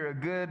if you're a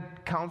good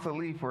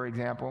counselee, for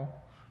example,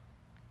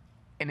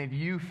 and if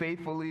you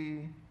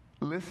faithfully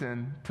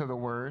listen to the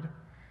Word,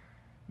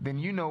 then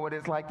you know what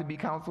it's like to be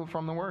counseled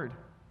from the Word,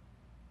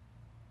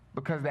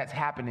 because that's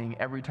happening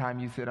every time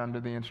you sit under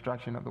the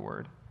instruction of the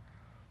Word.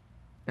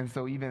 And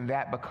so even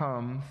that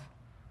becomes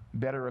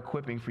better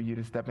equipping for you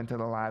to step into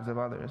the lives of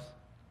others.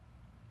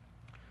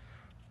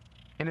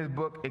 In his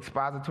book,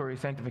 Expository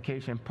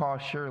Sanctification, Paul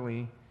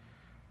Shirley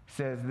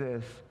says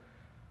this: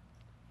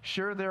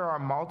 "Sure, there are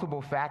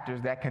multiple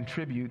factors that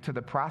contribute to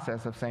the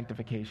process of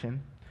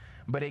sanctification,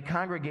 but a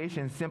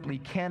congregation simply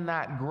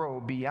cannot grow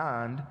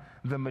beyond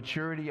the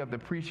maturity of the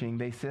preaching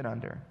they sit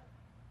under.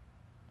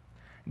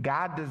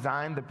 God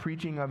designed the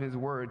preaching of His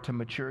Word to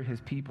mature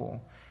His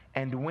people,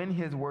 and when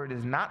His Word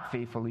is not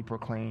faithfully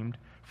proclaimed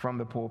from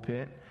the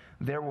pulpit,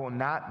 there will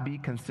not be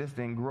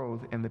consistent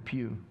growth in the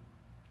pew.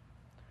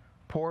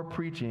 Poor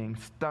preaching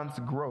stunts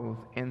growth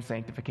in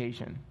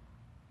sanctification."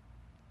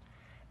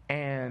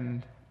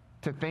 And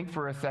to think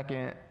for a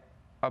second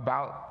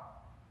about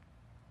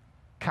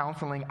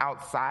counseling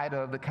outside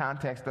of the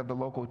context of the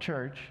local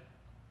church,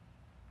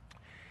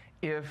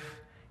 if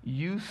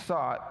you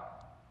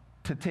sought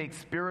to take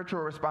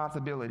spiritual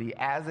responsibility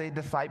as a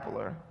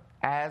discipler,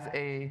 as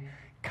a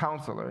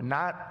counselor,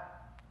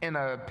 not in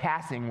a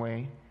passing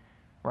way,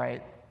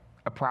 right?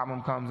 A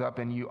problem comes up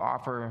and you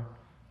offer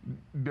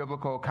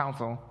biblical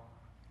counsel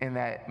in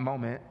that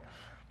moment.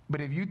 But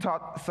if you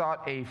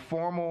sought a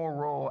formal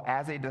role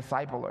as a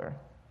discipler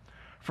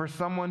for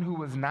someone who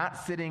was not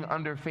sitting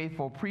under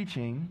faithful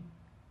preaching,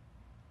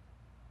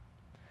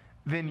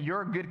 then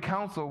your good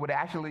counsel would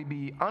actually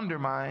be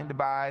undermined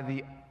by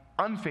the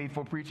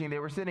unfaithful preaching they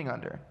were sitting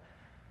under.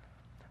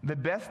 The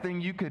best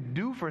thing you could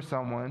do for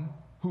someone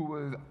who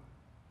was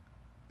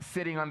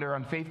sitting under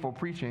unfaithful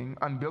preaching,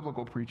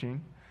 unbiblical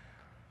preaching,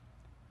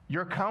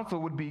 Your counsel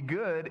would be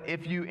good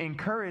if you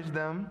encourage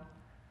them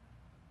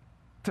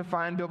to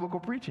find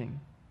biblical preaching,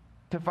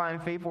 to find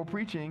faithful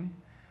preaching,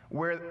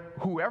 where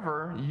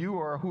whoever, you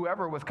or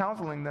whoever was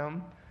counseling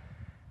them,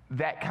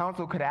 that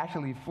counsel could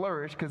actually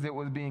flourish because it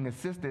was being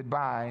assisted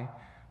by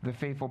the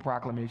faithful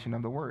proclamation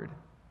of the word.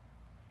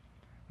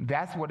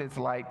 That's what it's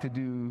like to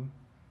do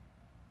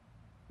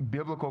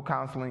biblical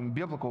counseling,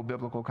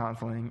 biblical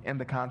counseling in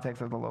the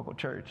context of the local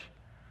church.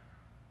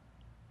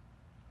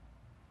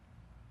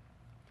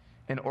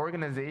 An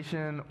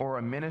organization or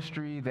a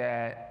ministry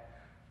that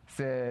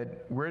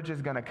said, we're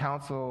just going to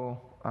counsel,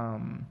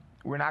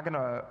 we're not going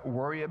to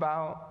worry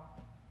about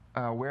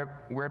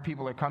where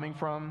people are coming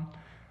from.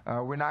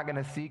 We're not going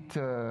to seek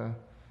to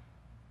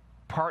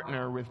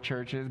partner with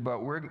churches,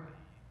 but we're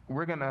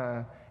going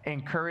to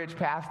encourage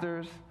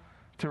pastors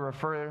to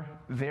refer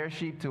their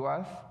sheep to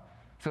us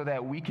so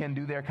that we can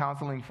do their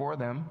counseling for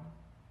them.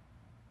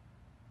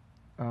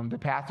 The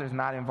pastor's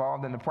not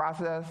involved in the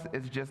process.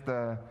 It's just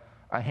a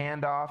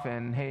handoff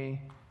and, hey,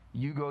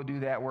 you go do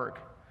that work.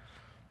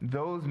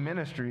 Those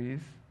ministries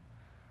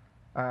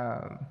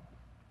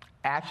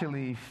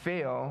actually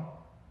fail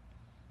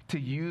to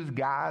use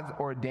God's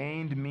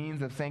ordained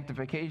means of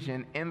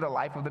sanctification in the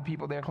life of the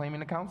people they're claiming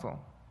to counsel.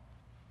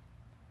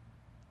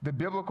 The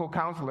biblical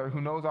counselor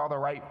who knows all the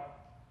right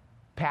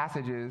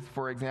passages,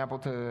 for example,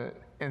 to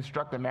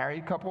instruct a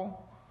married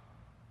couple,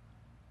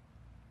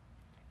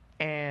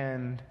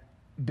 and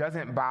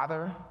doesn't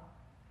bother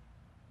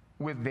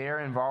with their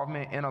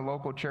involvement in a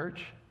local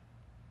church.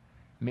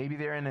 Maybe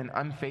they're in an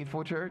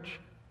unfaithful church,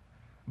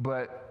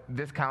 but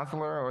this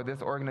counselor or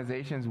this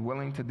organization is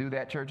willing to do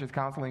that church's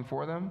counseling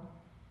for them.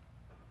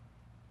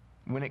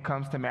 When it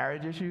comes to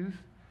marriage issues,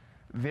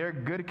 their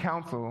good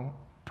counsel,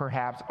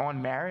 perhaps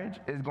on marriage,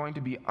 is going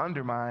to be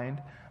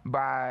undermined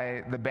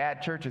by the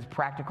bad church's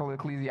practical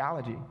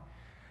ecclesiology.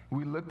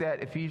 We looked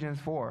at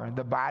Ephesians 4.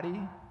 The body,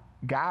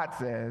 God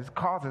says,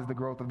 causes the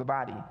growth of the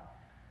body.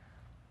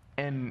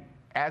 And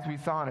as we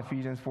saw in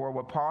Ephesians 4,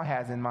 what Paul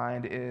has in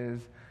mind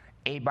is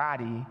a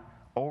body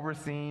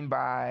overseen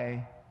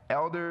by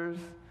elders,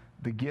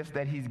 the gifts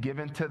that he's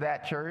given to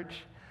that church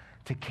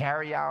to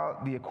carry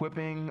out the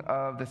equipping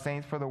of the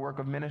saints for the work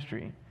of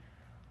ministry.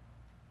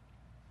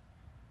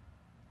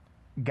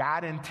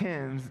 God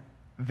intends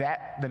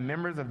that the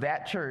members of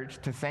that church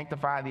to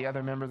sanctify the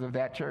other members of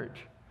that church.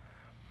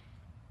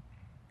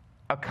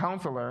 A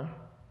counselor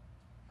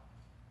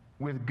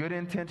with good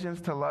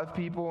intentions to love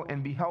people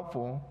and be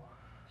helpful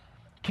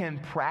can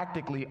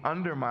practically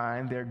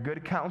undermine their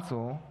good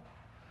counsel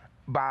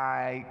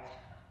by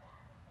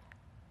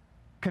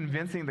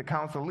convincing the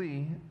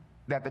counselee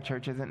that the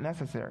church isn't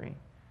necessary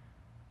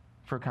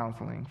for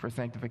counseling, for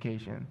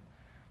sanctification,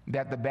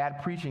 that the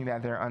bad preaching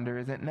that they're under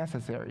isn't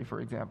necessary,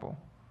 for example.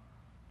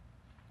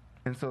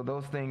 And so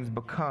those things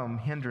become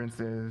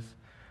hindrances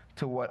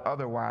to what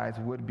otherwise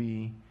would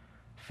be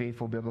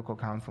faithful biblical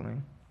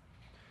counseling.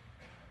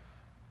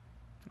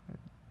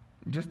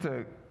 Just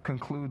to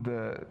conclude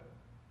the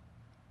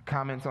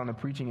comments on the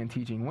preaching and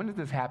teaching, when does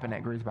this happen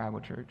at Grace Bible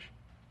Church?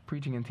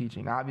 Preaching and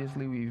teaching.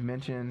 Obviously, we've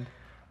mentioned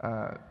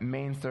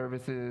main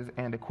services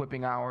and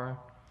equipping hour.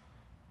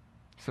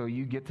 So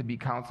you get to be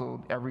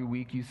counseled every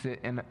week. You sit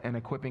in an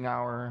equipping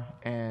hour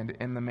and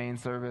in the main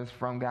service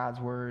from God's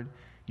word.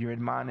 You're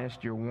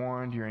admonished, you're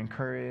warned, you're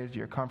encouraged,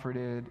 you're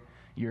comforted,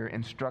 you're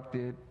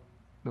instructed.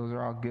 Those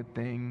are all good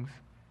things.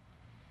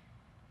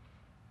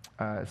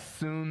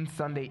 Soon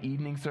Sunday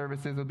evening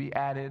services will be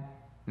added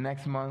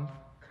next month.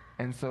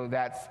 And so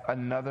that's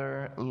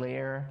another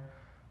layer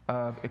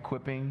of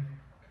equipping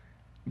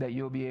that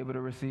you'll be able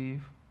to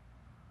receive.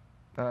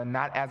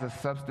 Not as a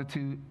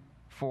substitute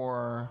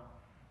for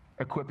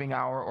equipping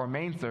hour or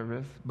main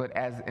service, but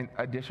as an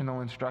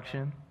additional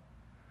instruction.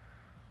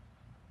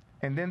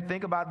 And then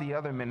think about the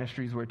other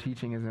ministries where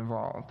teaching is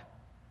involved.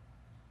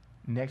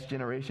 Next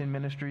Generation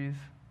Ministries,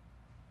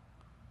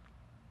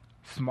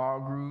 small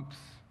groups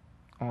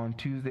on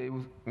Tuesdays,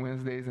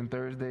 Wednesdays, and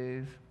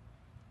Thursdays.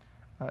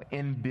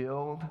 In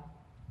Build,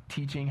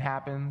 teaching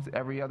happens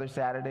every other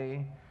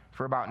Saturday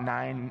for about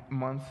 9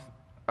 months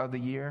of the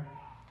year.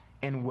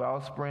 In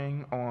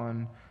Wellspring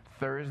on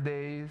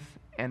Thursdays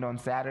and on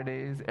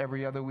Saturdays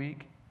every other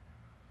week.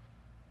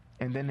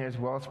 And then there's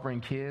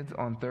Wellspring Kids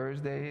on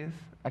Thursdays.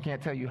 I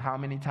can't tell you how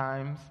many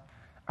times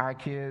our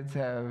kids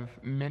have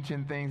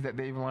mentioned things that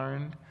they've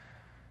learned.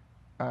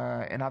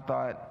 And I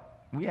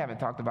thought, we haven't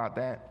talked about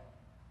that.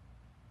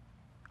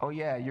 Oh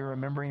yeah, you're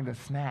remembering the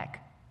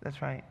snack.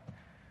 That's right.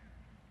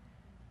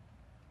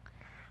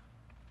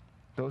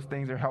 Those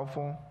things are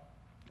helpful.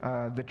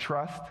 The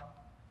Trust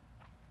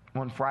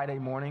on Friday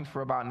mornings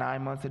for about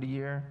 9 months of the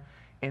year.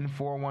 In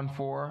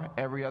 414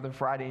 every other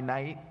Friday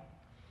night.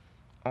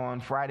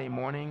 On Friday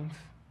mornings,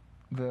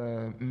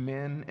 the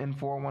men in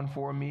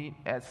 414 meet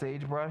at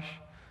Sagebrush.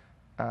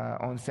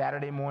 On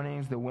Saturday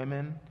mornings, the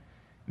women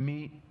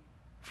meet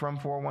from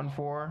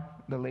 414,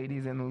 the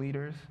ladies and the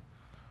leaders.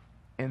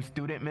 In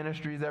student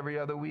ministries every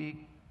other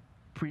week,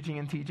 preaching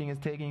and teaching is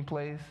taking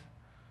place.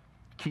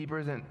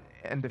 Keepers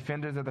and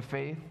defenders of the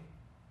faith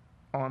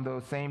on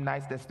those same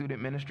nights that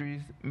Student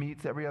Ministries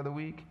meets every other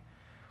week.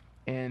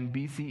 In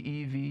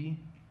BCEV,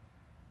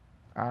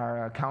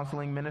 our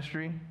counseling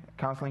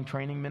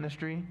training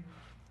ministry,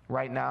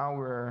 right now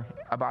we're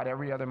about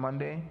every other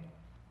Monday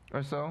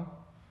or so.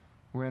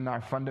 We're in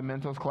our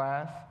fundamentals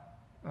class,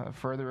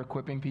 further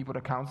equipping people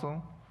to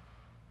counsel.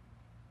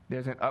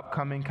 There's an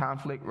upcoming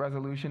conflict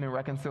resolution and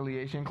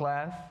reconciliation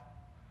class.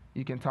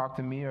 You can talk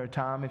to me or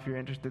Tom if you're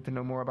interested to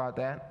know more about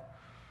that.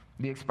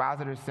 The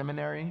Expositor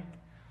Seminary,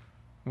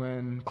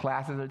 when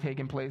classes are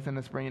taking place in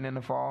the spring and in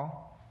the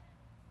fall,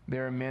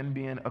 there are men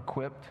being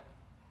equipped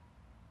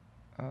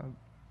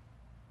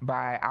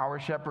by our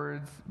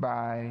shepherds,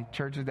 by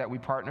churches that we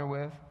partner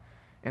with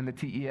in the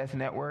TES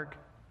network,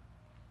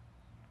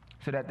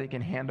 so that they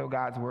can handle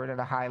God's word at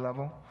a high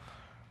level.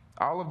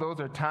 All of those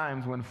are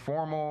times when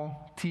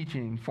formal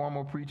teaching,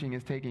 formal preaching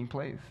is taking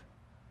place.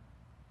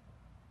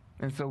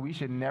 And so we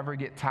should never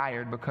get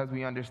tired, because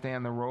we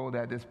understand the role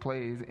that this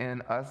plays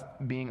in us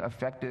being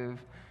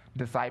effective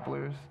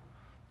disciplers.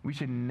 We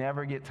should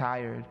never get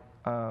tired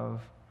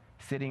of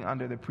sitting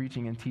under the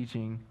preaching and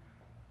teaching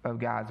of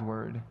God's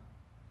word.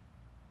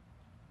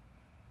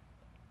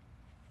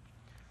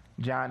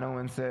 John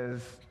Owen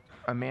says,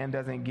 a man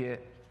doesn't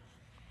get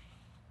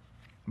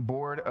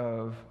bored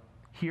of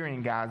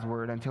hearing God's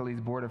word until he's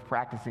bored of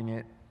practicing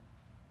it.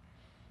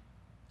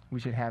 We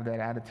should have that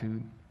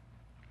attitude.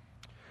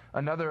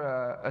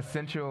 Another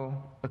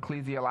essential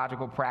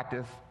ecclesiological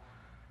practice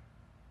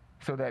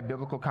so that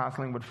biblical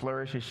counseling would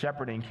flourish is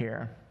shepherding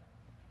care.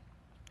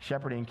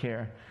 Shepherding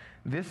care.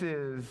 This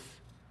is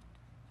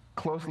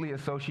closely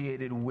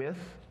associated with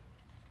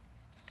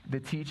the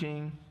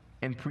teaching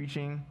and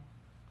preaching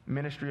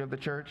ministry of the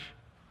church.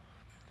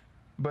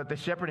 But the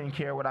shepherding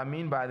care, what I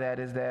mean by that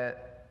is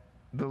that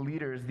the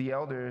leaders, the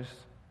elders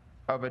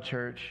of a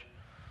church,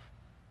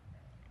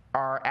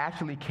 are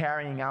actually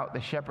carrying out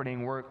the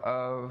shepherding work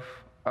of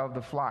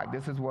the flock.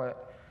 This is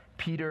what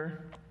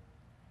Peter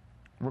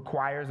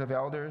requires of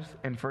elders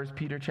in 1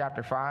 Peter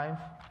chapter 5.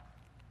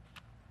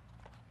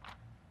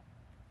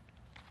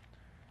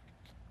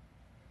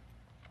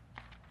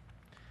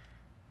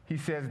 He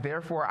says,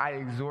 therefore I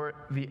exhort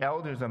the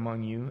elders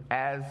among you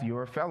as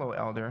your fellow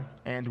elder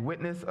and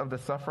witness of the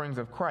sufferings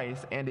of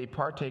Christ and a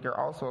partaker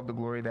also of the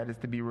glory that is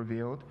to be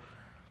revealed.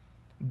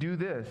 Do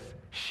this,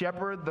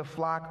 shepherd the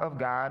flock of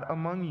God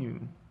among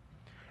you,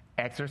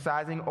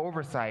 exercising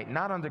oversight,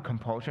 not under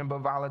compulsion, but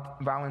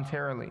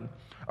voluntarily,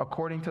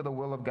 according to the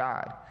will of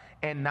God,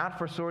 and not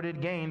for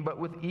sordid gain, but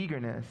with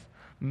eagerness,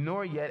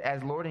 nor yet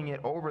as lording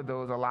it over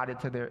those allotted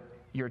to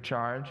your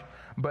charge,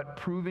 but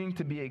proving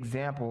to be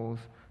examples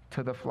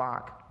to the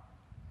flock.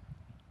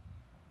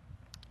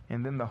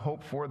 And then the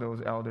hope for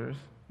those elders,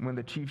 when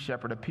the chief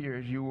shepherd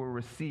appears, you will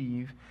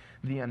receive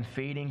the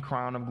unfading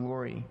crown of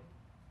glory.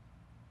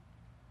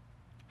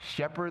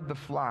 Shepherd the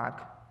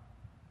flock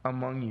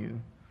among you.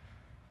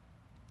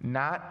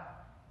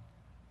 Not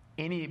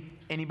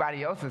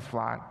anybody else's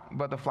flock,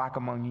 but the flock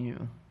among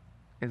you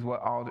is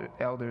what all the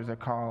elders are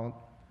called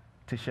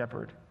to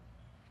shepherd.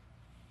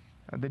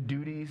 The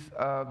duties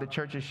of the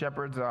church's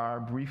shepherds are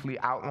briefly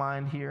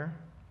outlined here.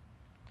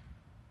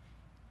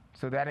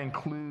 So that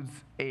includes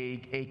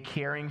a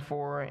caring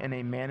for and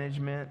a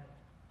management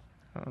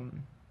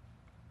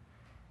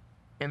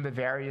in the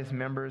various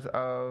members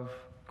of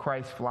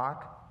Christ's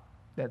flock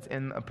that's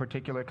in a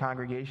particular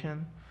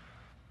congregation.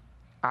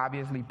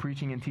 Obviously,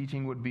 preaching and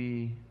teaching would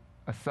be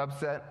a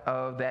subset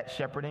of that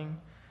shepherding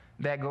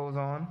that goes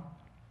on.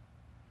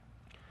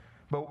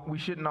 But we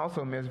shouldn't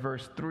also miss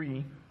verse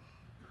 3.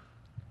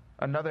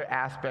 Another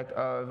aspect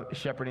of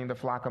shepherding the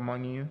flock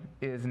among you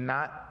is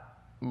not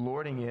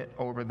lording it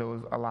over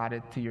those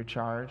allotted to your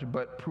charge,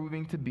 but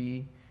proving to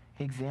be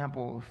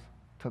examples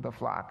to the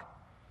flock.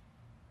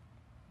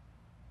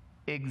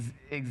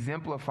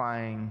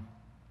 Exemplifying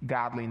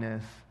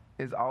godliness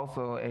is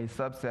also a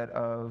subset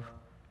of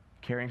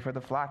caring for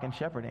the flock and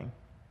shepherding.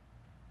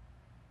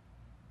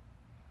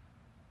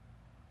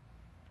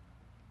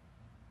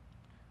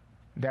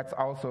 That's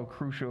also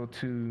crucial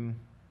to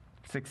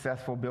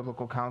successful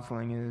biblical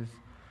counseling, is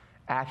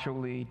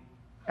actually,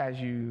 as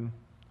you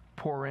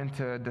pour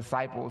into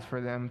disciples,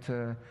 for them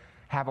to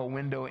have a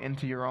window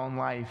into your own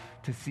life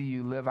to see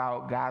you live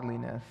out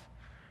godliness.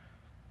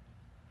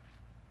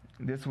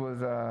 This was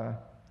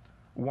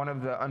one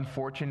of the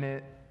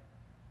unfortunate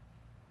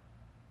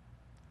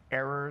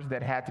errors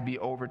that had to be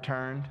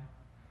overturned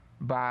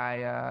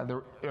by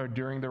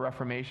during the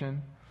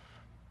Reformation.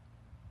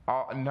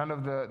 None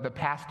of the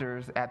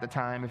pastors at the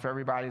time, if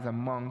everybody's a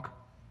monk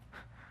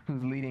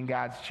who's leading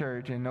God's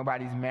church and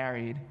nobody's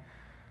married,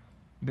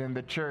 then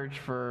the church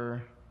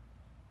for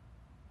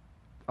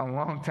a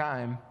long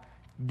time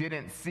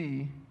didn't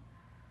see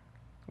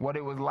what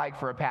it was like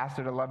for a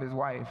pastor to love his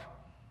wife,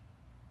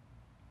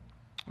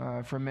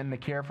 for men to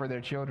care for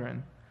their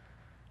children,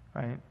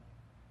 right?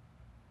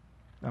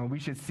 We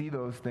should see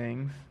those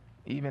things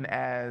even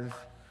as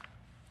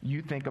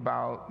you think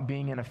about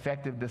being an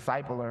effective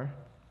discipler.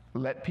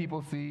 Let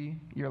people see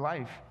your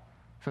life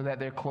so that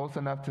they're close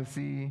enough to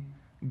see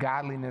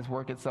godliness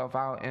work itself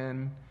out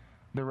in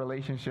the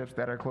relationships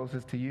that are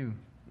closest to you,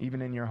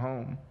 even in your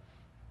home.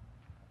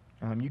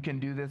 You can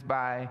do this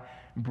by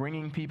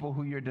bringing people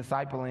who you're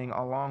discipling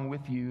along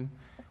with you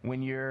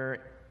when you're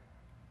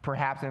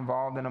perhaps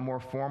involved in a more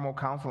formal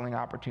counseling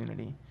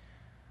opportunity,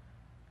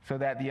 so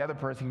that the other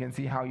person can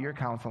see how you're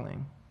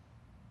counseling.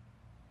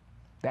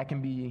 That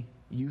can be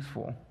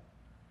useful.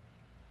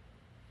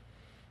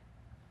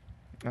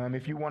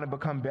 If you want to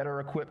become better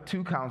equipped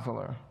to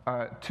counsel,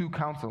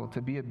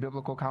 to be a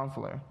biblical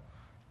counselor,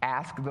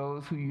 ask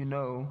those who you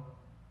know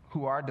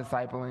who are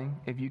discipling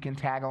if you can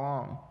tag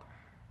along.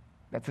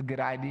 That's a good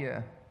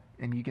idea,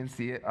 and you can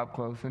see it up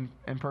close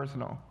and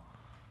personal.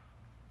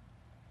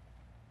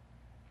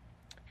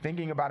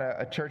 Thinking about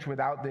a church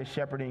without this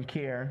shepherding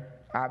care,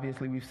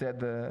 obviously we've said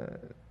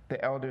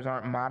the elders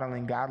aren't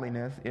modeling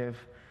godliness if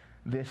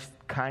this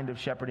kind of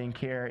shepherding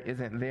care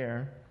isn't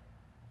there.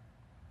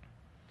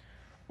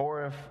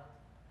 Or if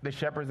the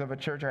shepherds of a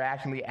church are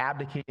actually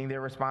abdicating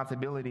their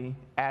responsibility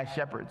as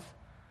shepherds,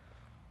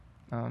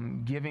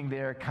 giving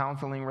their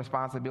counseling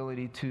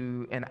responsibility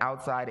to an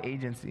outside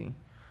agency.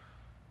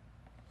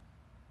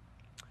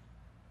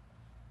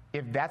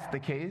 If that's the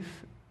case,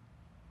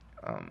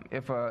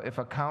 if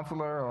a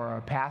counselor or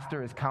a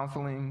pastor is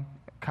counseling,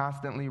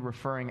 constantly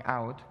referring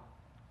out,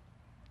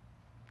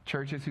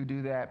 churches who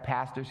do that,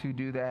 pastors who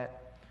do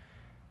that,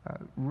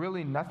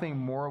 really nothing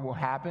more will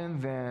happen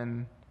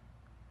than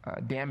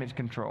damage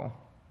control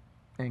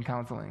in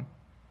counseling.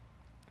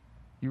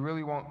 You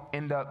really won't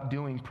end up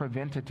doing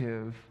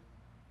preventative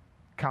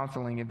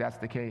counseling if that's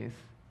the case.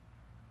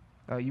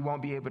 You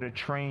won't be able to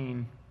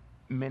train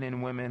men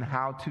and women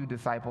how to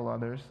disciple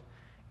others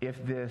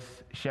if this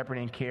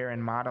shepherding care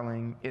and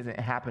modeling isn't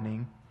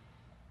happening.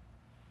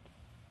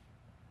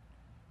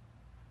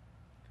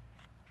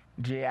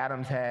 Jay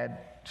Adams had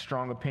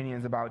strong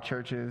opinions about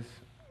churches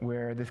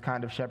where this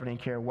kind of shepherding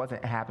care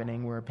wasn't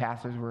happening, where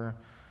pastors were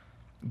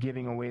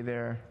giving away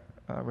their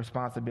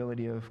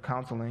responsibility of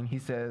counseling. He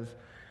says,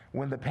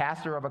 when the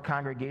pastor of a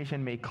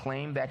congregation may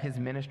claim that his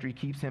ministry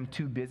keeps him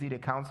too busy to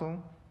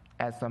counsel,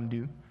 as some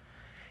do,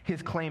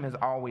 his claim is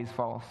always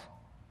false.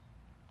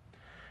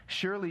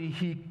 Surely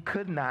he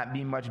could not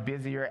be much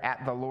busier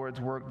at the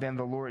Lord's work than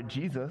the Lord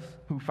Jesus,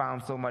 who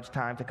found so much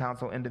time to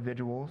counsel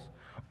individuals,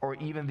 or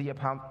even the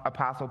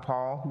Apostle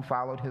Paul, who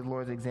followed his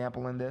Lord's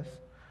example in this.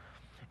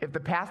 If the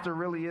pastor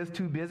really is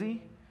too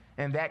busy,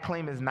 and that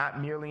claim is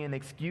not merely an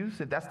excuse,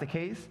 if that's the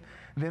case,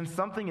 then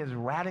something is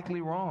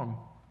radically wrong.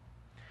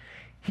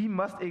 He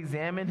must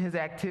examine his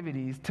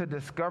activities to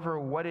discover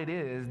what it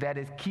is that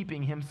is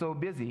keeping him so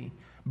busy,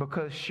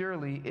 because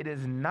surely it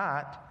is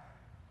not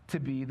to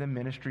be the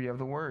ministry of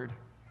the word.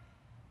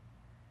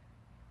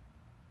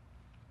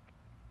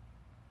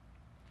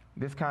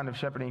 This kind of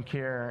shepherding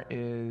care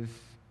is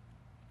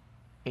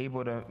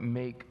able to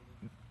make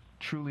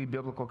truly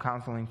biblical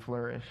counseling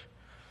flourish.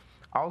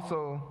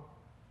 Also,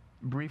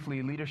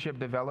 briefly, leadership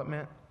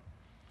development.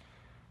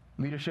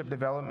 Leadership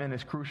development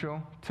is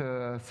crucial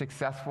to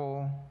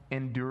successful,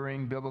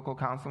 enduring biblical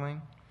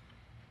counseling.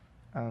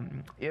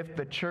 If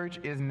the church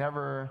is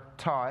never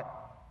taught,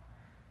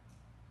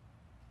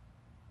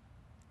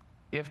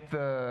 if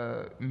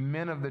the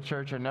men of the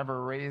church are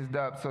never raised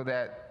up so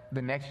that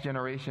the next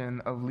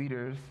generation of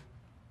leaders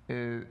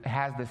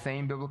has the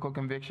same biblical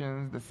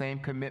convictions, the same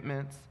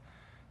commitments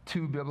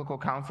to biblical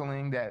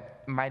counseling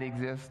that might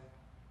exist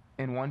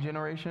in one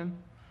generation,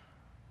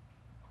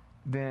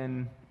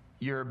 then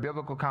your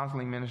biblical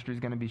counseling ministry is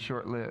going to be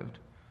short-lived,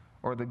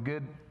 or the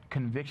good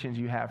convictions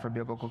you have for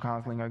biblical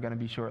counseling are going to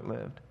be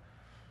short-lived.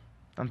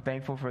 I'm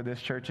thankful for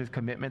this church's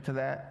commitment to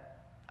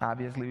that.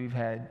 Obviously, we've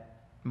had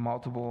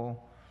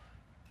multiple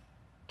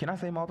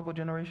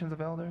generations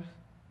of elders?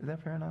 Is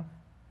that fair enough?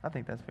 I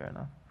think that's fair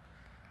enough.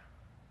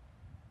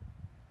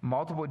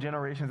 Multiple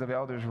generations of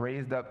elders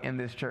raised up in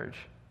this church.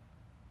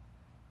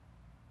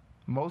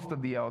 Most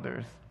of the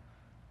elders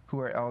who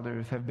are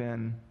elders have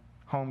been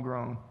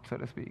homegrown, so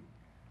to speak.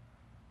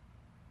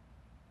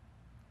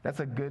 That's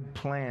a good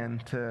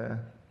plan to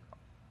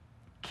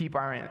keep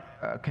our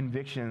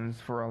convictions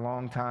for a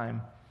long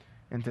time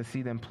and to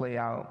see them play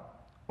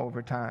out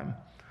over time.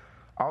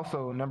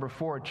 Also, number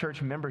 4,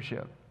 church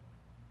membership.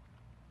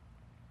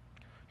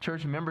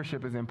 Church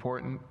membership is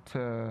important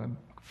to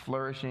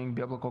flourishing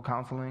biblical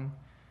counseling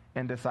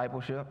and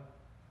discipleship.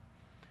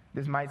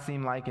 This might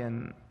seem like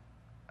an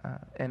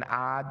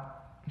odd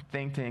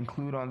thing to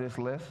include on this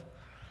list.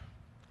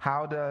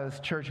 How does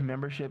church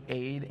membership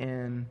aid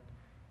in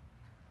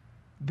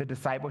the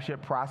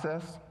discipleship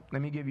process?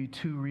 Let me give you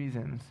 2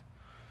 reasons.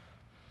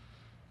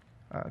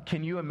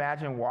 Can you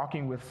imagine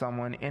walking with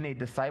someone in a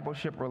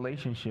discipleship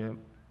relationship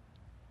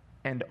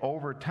and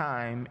over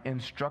time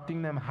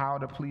instructing them how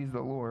to please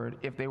the Lord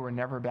if they were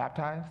never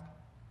baptized?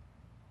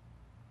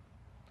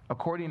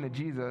 According to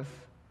Jesus,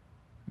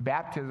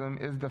 baptism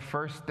is the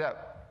first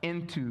step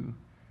into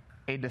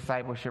a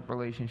discipleship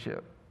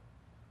relationship.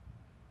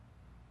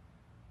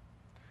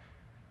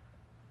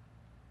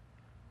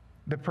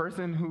 The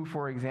person who,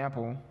 for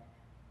example,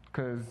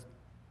 because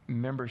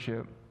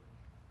membership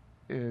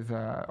is,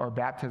 or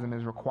baptism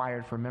is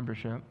required for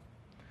membership,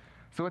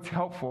 So it's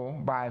helpful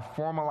by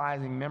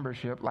formalizing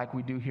membership like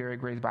we do here at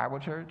Grace Bible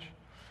Church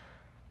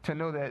to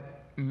know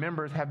that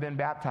members have been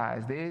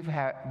baptized. They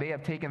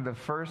have taken the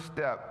first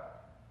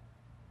step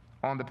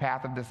on the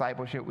path of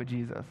discipleship with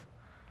Jesus.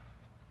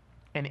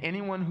 And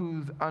anyone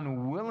who's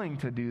unwilling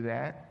to do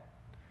that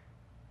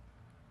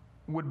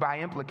would by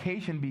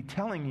implication be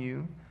telling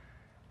you,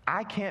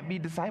 I can't be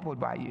discipled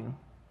by you.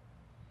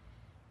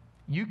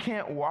 You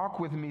can't walk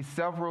with me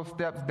several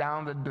steps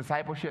down the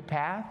discipleship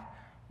path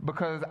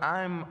because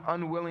I'm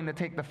unwilling to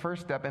take the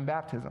first step in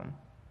baptism.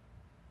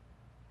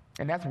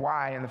 And that's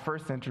why in the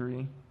first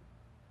century,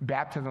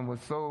 baptism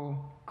was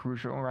so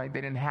crucial, right?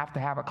 They didn't have to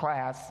have a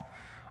class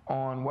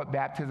on what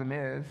baptism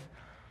is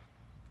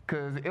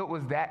because it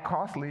was that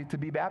costly to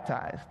be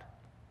baptized.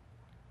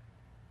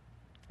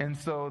 And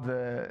so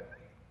the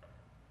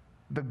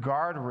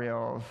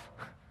guardrails,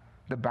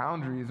 the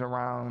boundaries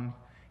around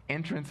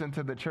entrance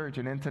into the church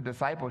and into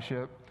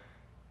discipleship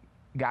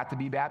got to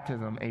be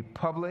baptism, a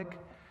public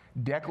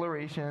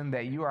declaration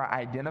that you are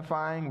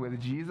identifying with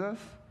Jesus,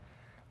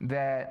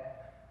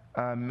 that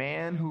a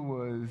man who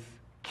was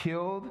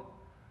killed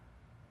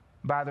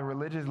by the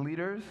religious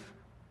leaders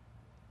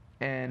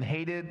and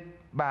hated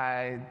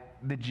by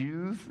the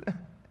Jews,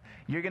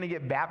 you're going to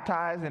get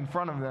baptized in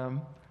front of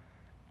them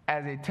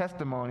as a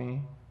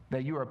testimony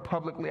that you are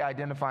publicly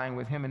identifying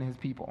with him and his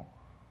people.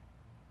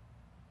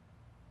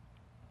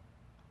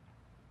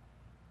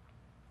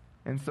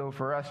 And so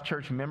for us,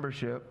 church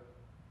membership,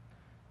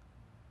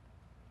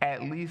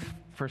 at least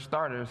for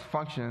starters,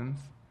 functions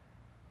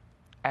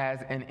as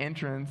an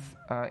entrance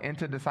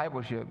into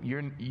discipleship.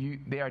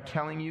 They are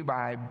telling you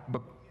by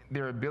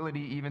their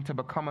ability even to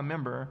become a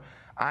member,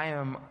 I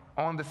am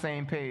on the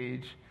same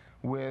page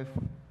with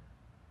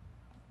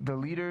the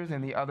leaders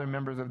and the other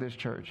members of this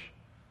church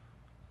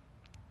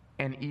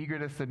and eager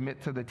to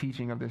submit to the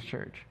teaching of this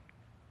church.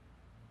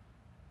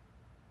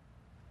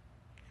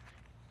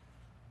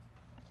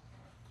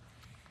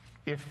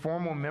 If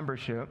formal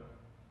membership,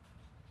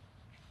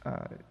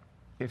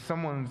 if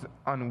someone's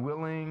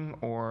unwilling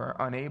or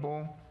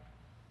unable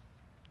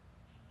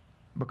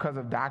because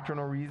of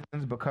doctrinal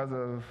reasons, because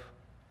of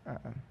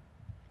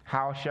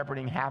how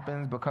shepherding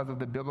happens, because of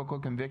the biblical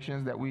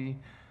convictions that we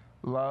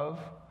love,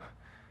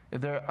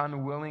 if they're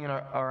unwilling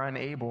or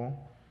unable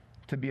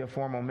to be a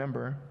formal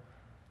member,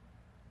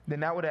 then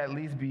that would at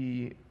least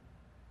be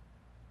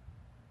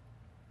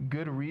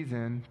good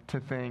reason to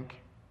think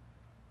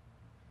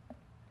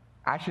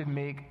I should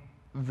make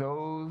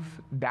those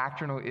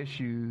doctrinal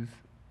issues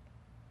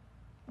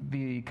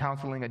the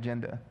counseling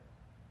agenda.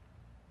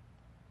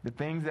 The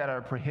things that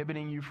are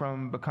prohibiting you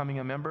from becoming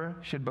a member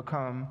should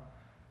become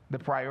the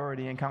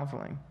priority in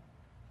counseling.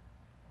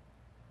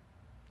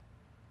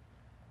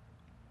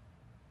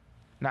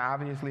 Now,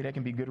 obviously, there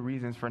can be good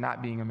reasons for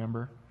not being a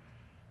member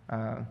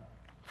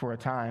for a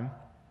time.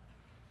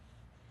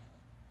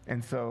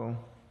 And so,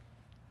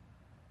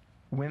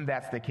 when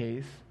that's the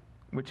case,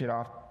 which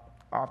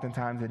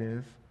oftentimes it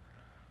is,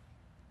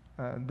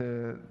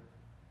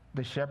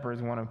 the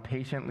shepherds want to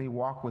patiently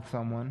walk with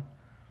someone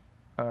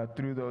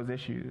through those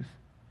issues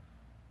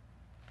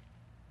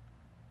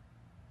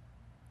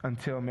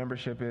until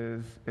membership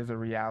is a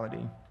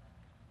reality.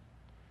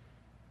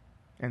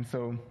 And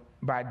so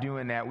by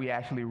doing that, we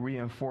actually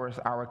reinforce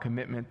our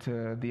commitment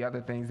to the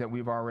other things that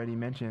we've already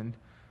mentioned,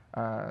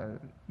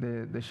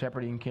 the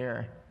shepherding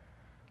care.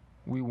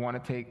 We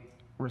want to take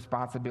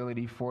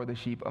responsibility for the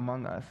sheep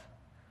among us.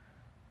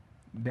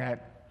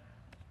 That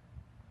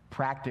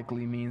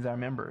practically means our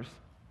members.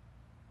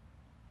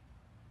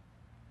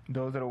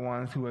 Those are the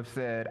ones who have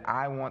said,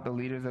 I want the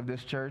leaders of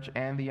this church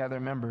and the other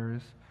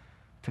members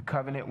to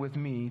covenant with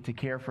me, to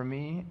care for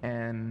me,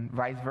 and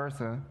vice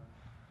versa.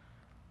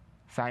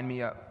 Sign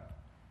me up.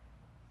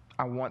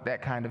 I want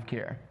that kind of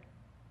care.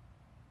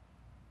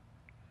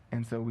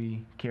 And so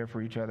we care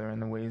for each other in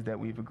the ways that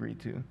we've agreed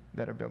to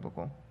that are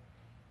biblical.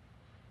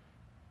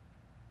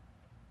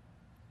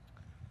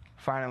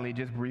 Finally,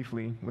 just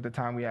briefly, with the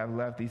time we have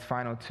left, these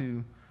final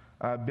two,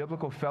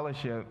 biblical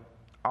fellowship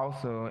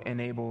also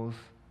enables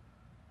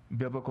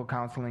biblical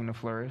counseling to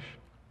flourish.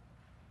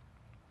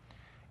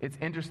 It's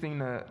interesting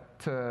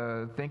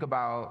to think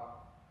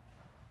about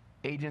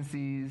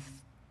agencies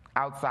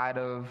outside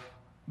of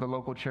the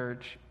local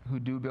church who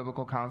do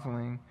biblical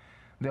counseling.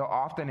 They'll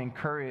often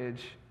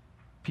encourage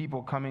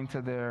people coming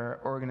to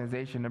their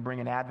organization to bring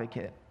an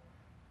advocate,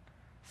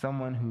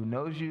 someone who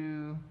knows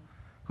you,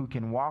 who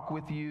can walk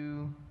with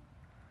you.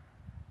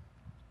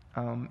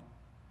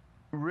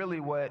 Really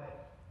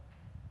what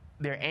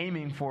they're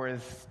aiming for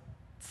is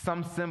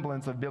some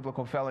semblance of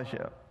biblical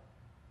fellowship.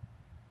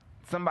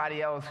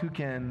 Somebody else who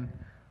can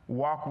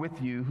walk with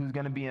you, who's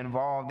going to be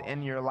involved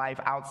in your life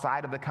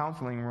outside of the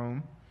counseling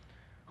room,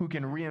 who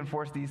can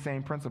reinforce these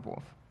same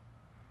principles.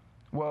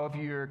 Well, if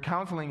your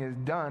counseling is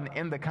done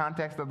in the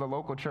context of the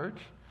local church,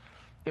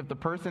 if the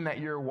person that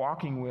you're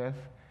walking with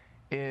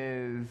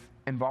is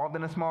involved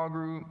in a small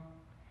group,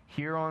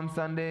 here on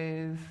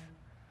Sundays,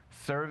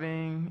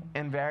 serving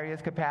in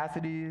various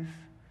capacities,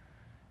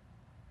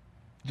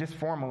 just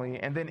formally,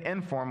 and then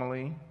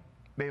informally,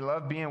 they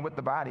love being with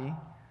the body,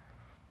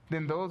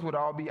 then those would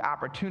all be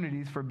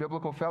opportunities for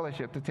biblical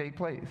fellowship to take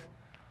place.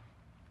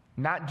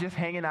 Not just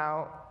hanging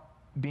out,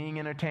 being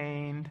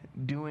entertained,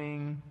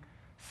 doing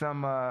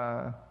some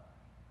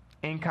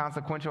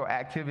inconsequential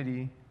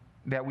activity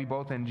that we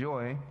both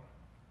enjoy,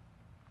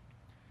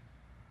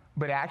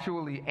 but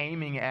actually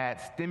aiming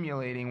at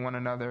stimulating one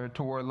another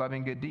toward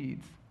loving good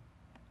deeds.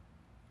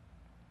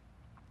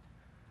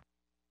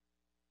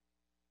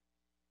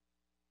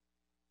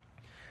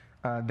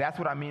 That's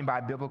what I mean by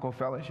biblical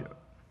fellowship.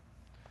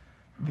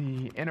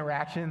 The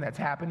interaction that's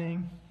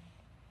happening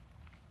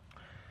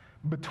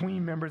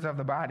between members of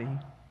the body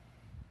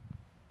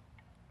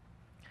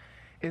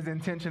is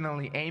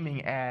intentionally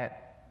aiming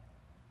at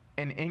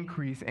an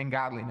increase in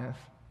godliness.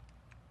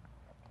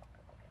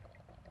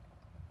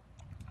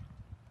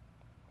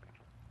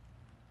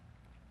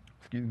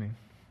 Excuse me.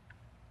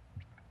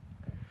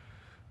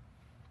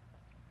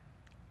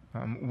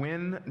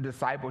 When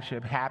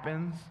discipleship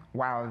happens,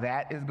 while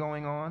that is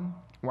going on,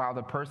 while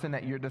the person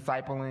that you're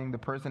discipling, the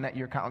person that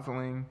you're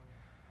counseling,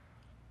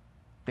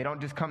 they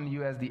don't just come to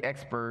you as the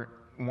expert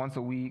once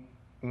a week,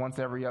 once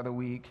every other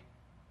week,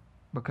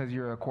 because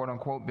you're a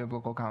quote-unquote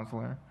biblical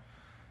counselor.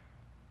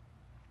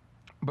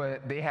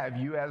 But they have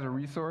you as a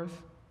resource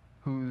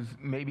who's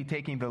maybe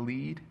taking the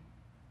lead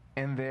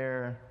in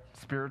their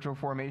spiritual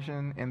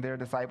formation, in their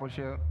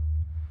discipleship,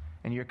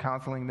 and you're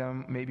counseling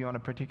them maybe on a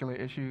particular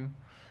issue.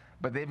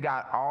 But they've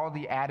got all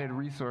the added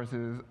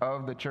resources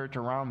of the church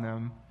around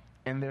them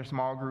in their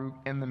small group,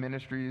 in the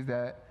ministries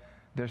that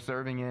they're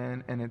serving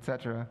in, and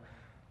etc.,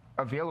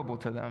 available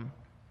to them.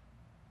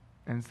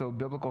 And so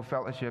biblical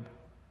fellowship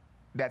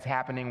that's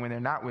happening when they're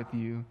not with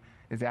you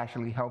is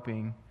actually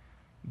helping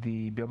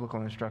the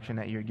biblical instruction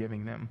that you're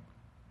giving them.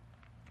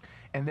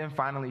 And then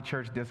finally,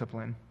 church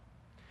discipline.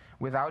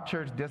 Without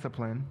church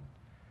discipline,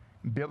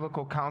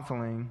 biblical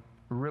counseling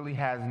really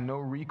has no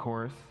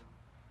recourse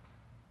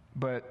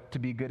but to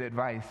be good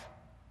advice.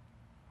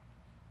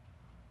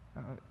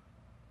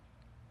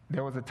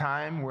 There was a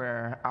time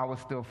where I was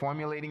still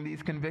formulating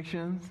these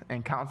convictions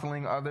and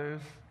counseling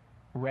others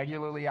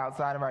regularly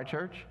outside of our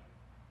church.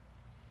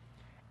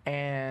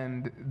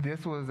 And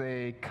this was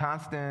a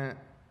constant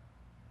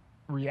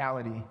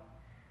reality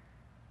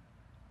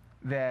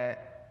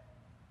that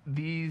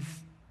these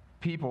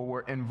people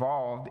were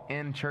involved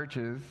in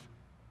churches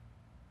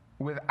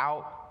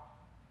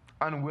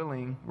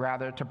unwilling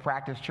to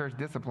practice church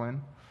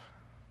discipline.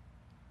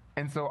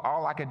 And so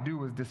all I could do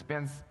was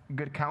dispense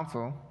good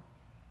counsel.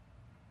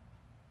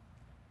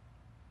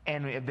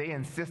 And if they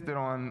insisted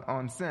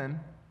on sin,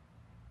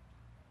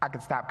 I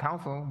could stop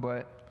counsel,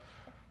 but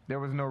there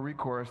was no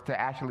recourse to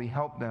actually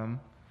help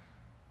them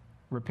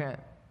repent.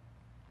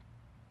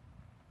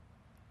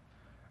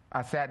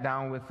 I sat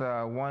down with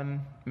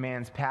one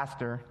man's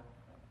pastor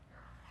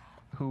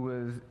who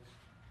was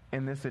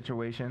in this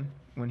situation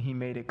when he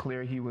made it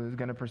clear he was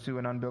going to pursue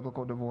an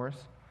unbiblical divorce.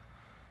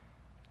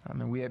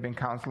 And we had been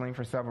counseling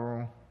for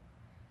several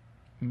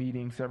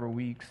meetings, several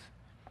weeks.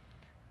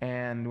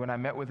 And when I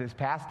met with his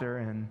pastor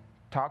and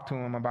talked to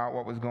him about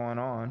what was going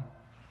on,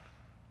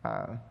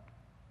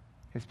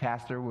 his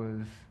pastor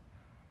was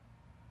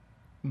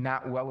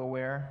not well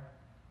aware.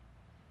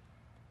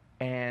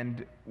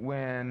 And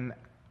when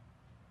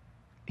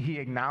he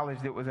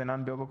acknowledged it was an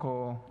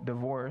unbiblical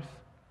divorce,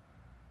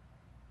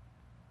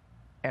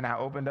 and I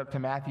opened up to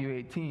Matthew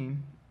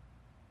 18,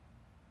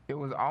 it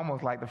was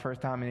almost like the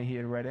first time that he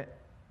had read it,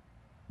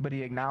 but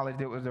he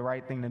acknowledged it was the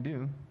right thing to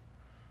do.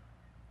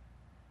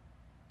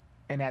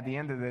 And at the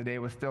end of the day,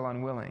 was still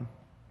unwilling.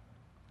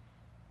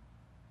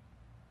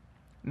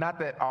 Not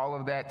that all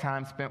of that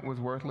time spent was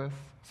worthless.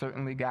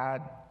 Certainly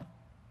God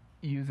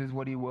uses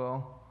what he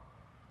will.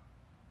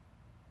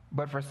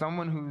 But for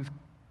someone who's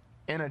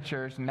in a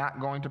church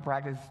not going to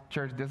practice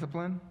church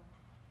discipline,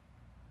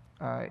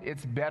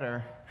 it's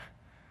better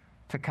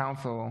to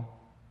counsel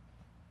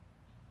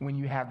when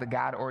you have the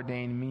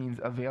God-ordained means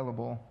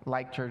available,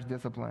 like church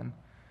discipline,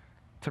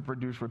 to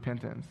produce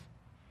repentance.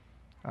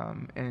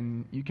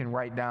 And you can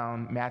write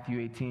down Matthew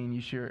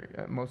 18.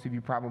 Most of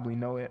you probably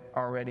know it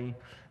already.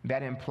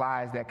 That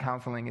implies that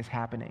counseling is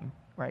happening,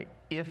 right?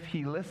 If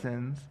he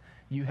listens,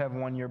 you have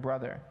won your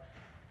brother.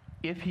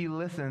 If he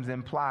listens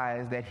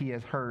implies that he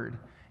has heard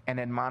an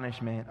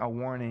admonishment, a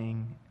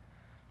warning,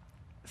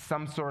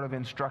 some sort of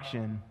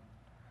instruction.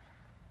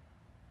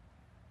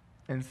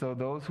 And so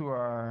those who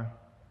are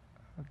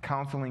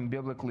counseling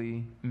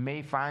biblically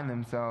may find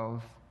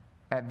themselves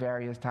at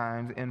various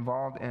times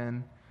involved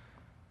in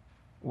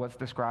what's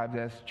described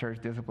as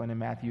church discipline in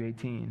Matthew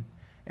 18.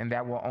 And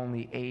that will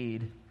only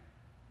aid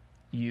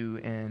you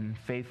in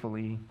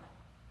faithfully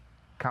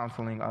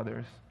counseling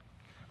others.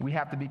 We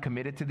have to be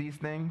committed to these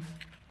things.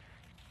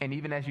 And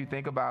even as you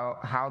think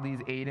about how these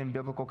aid in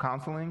biblical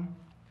counseling,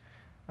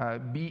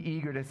 be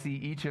eager to see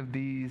each of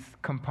these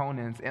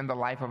components in the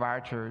life of our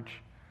church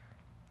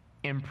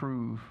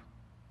improve,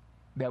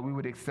 that we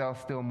would excel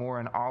still more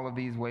in all of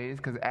these ways,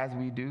 because as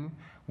we do,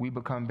 we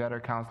become better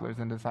counselors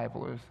and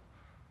disciplers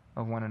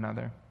of one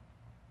another.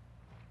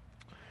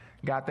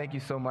 God, thank you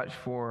so much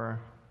for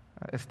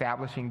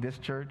establishing this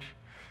church,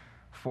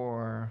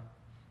 for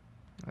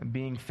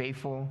being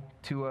faithful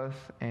to us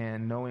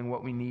and knowing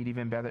what we need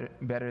even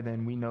better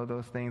than we know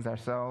those things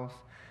ourselves.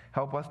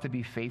 Help us to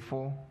be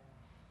faithful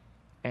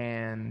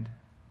and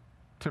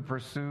to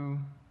pursue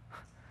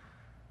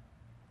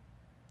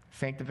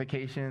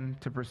sanctification,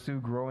 to pursue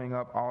growing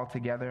up all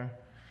together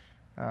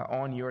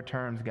on your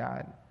terms,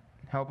 God.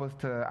 Help us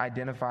to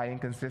identify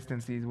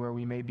inconsistencies where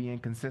we may be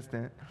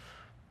inconsistent.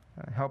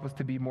 Help us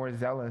to be more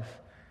zealous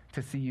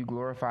to see you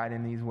glorified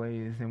in these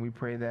ways. And we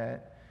pray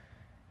that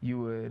you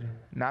would,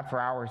 not for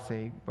our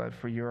sake, but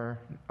for your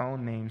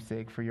own name's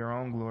sake, for your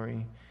own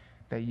glory,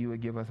 that you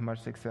would give us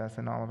much success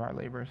in all of our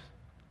labors.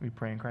 We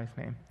pray in Christ's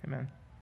name. Amen.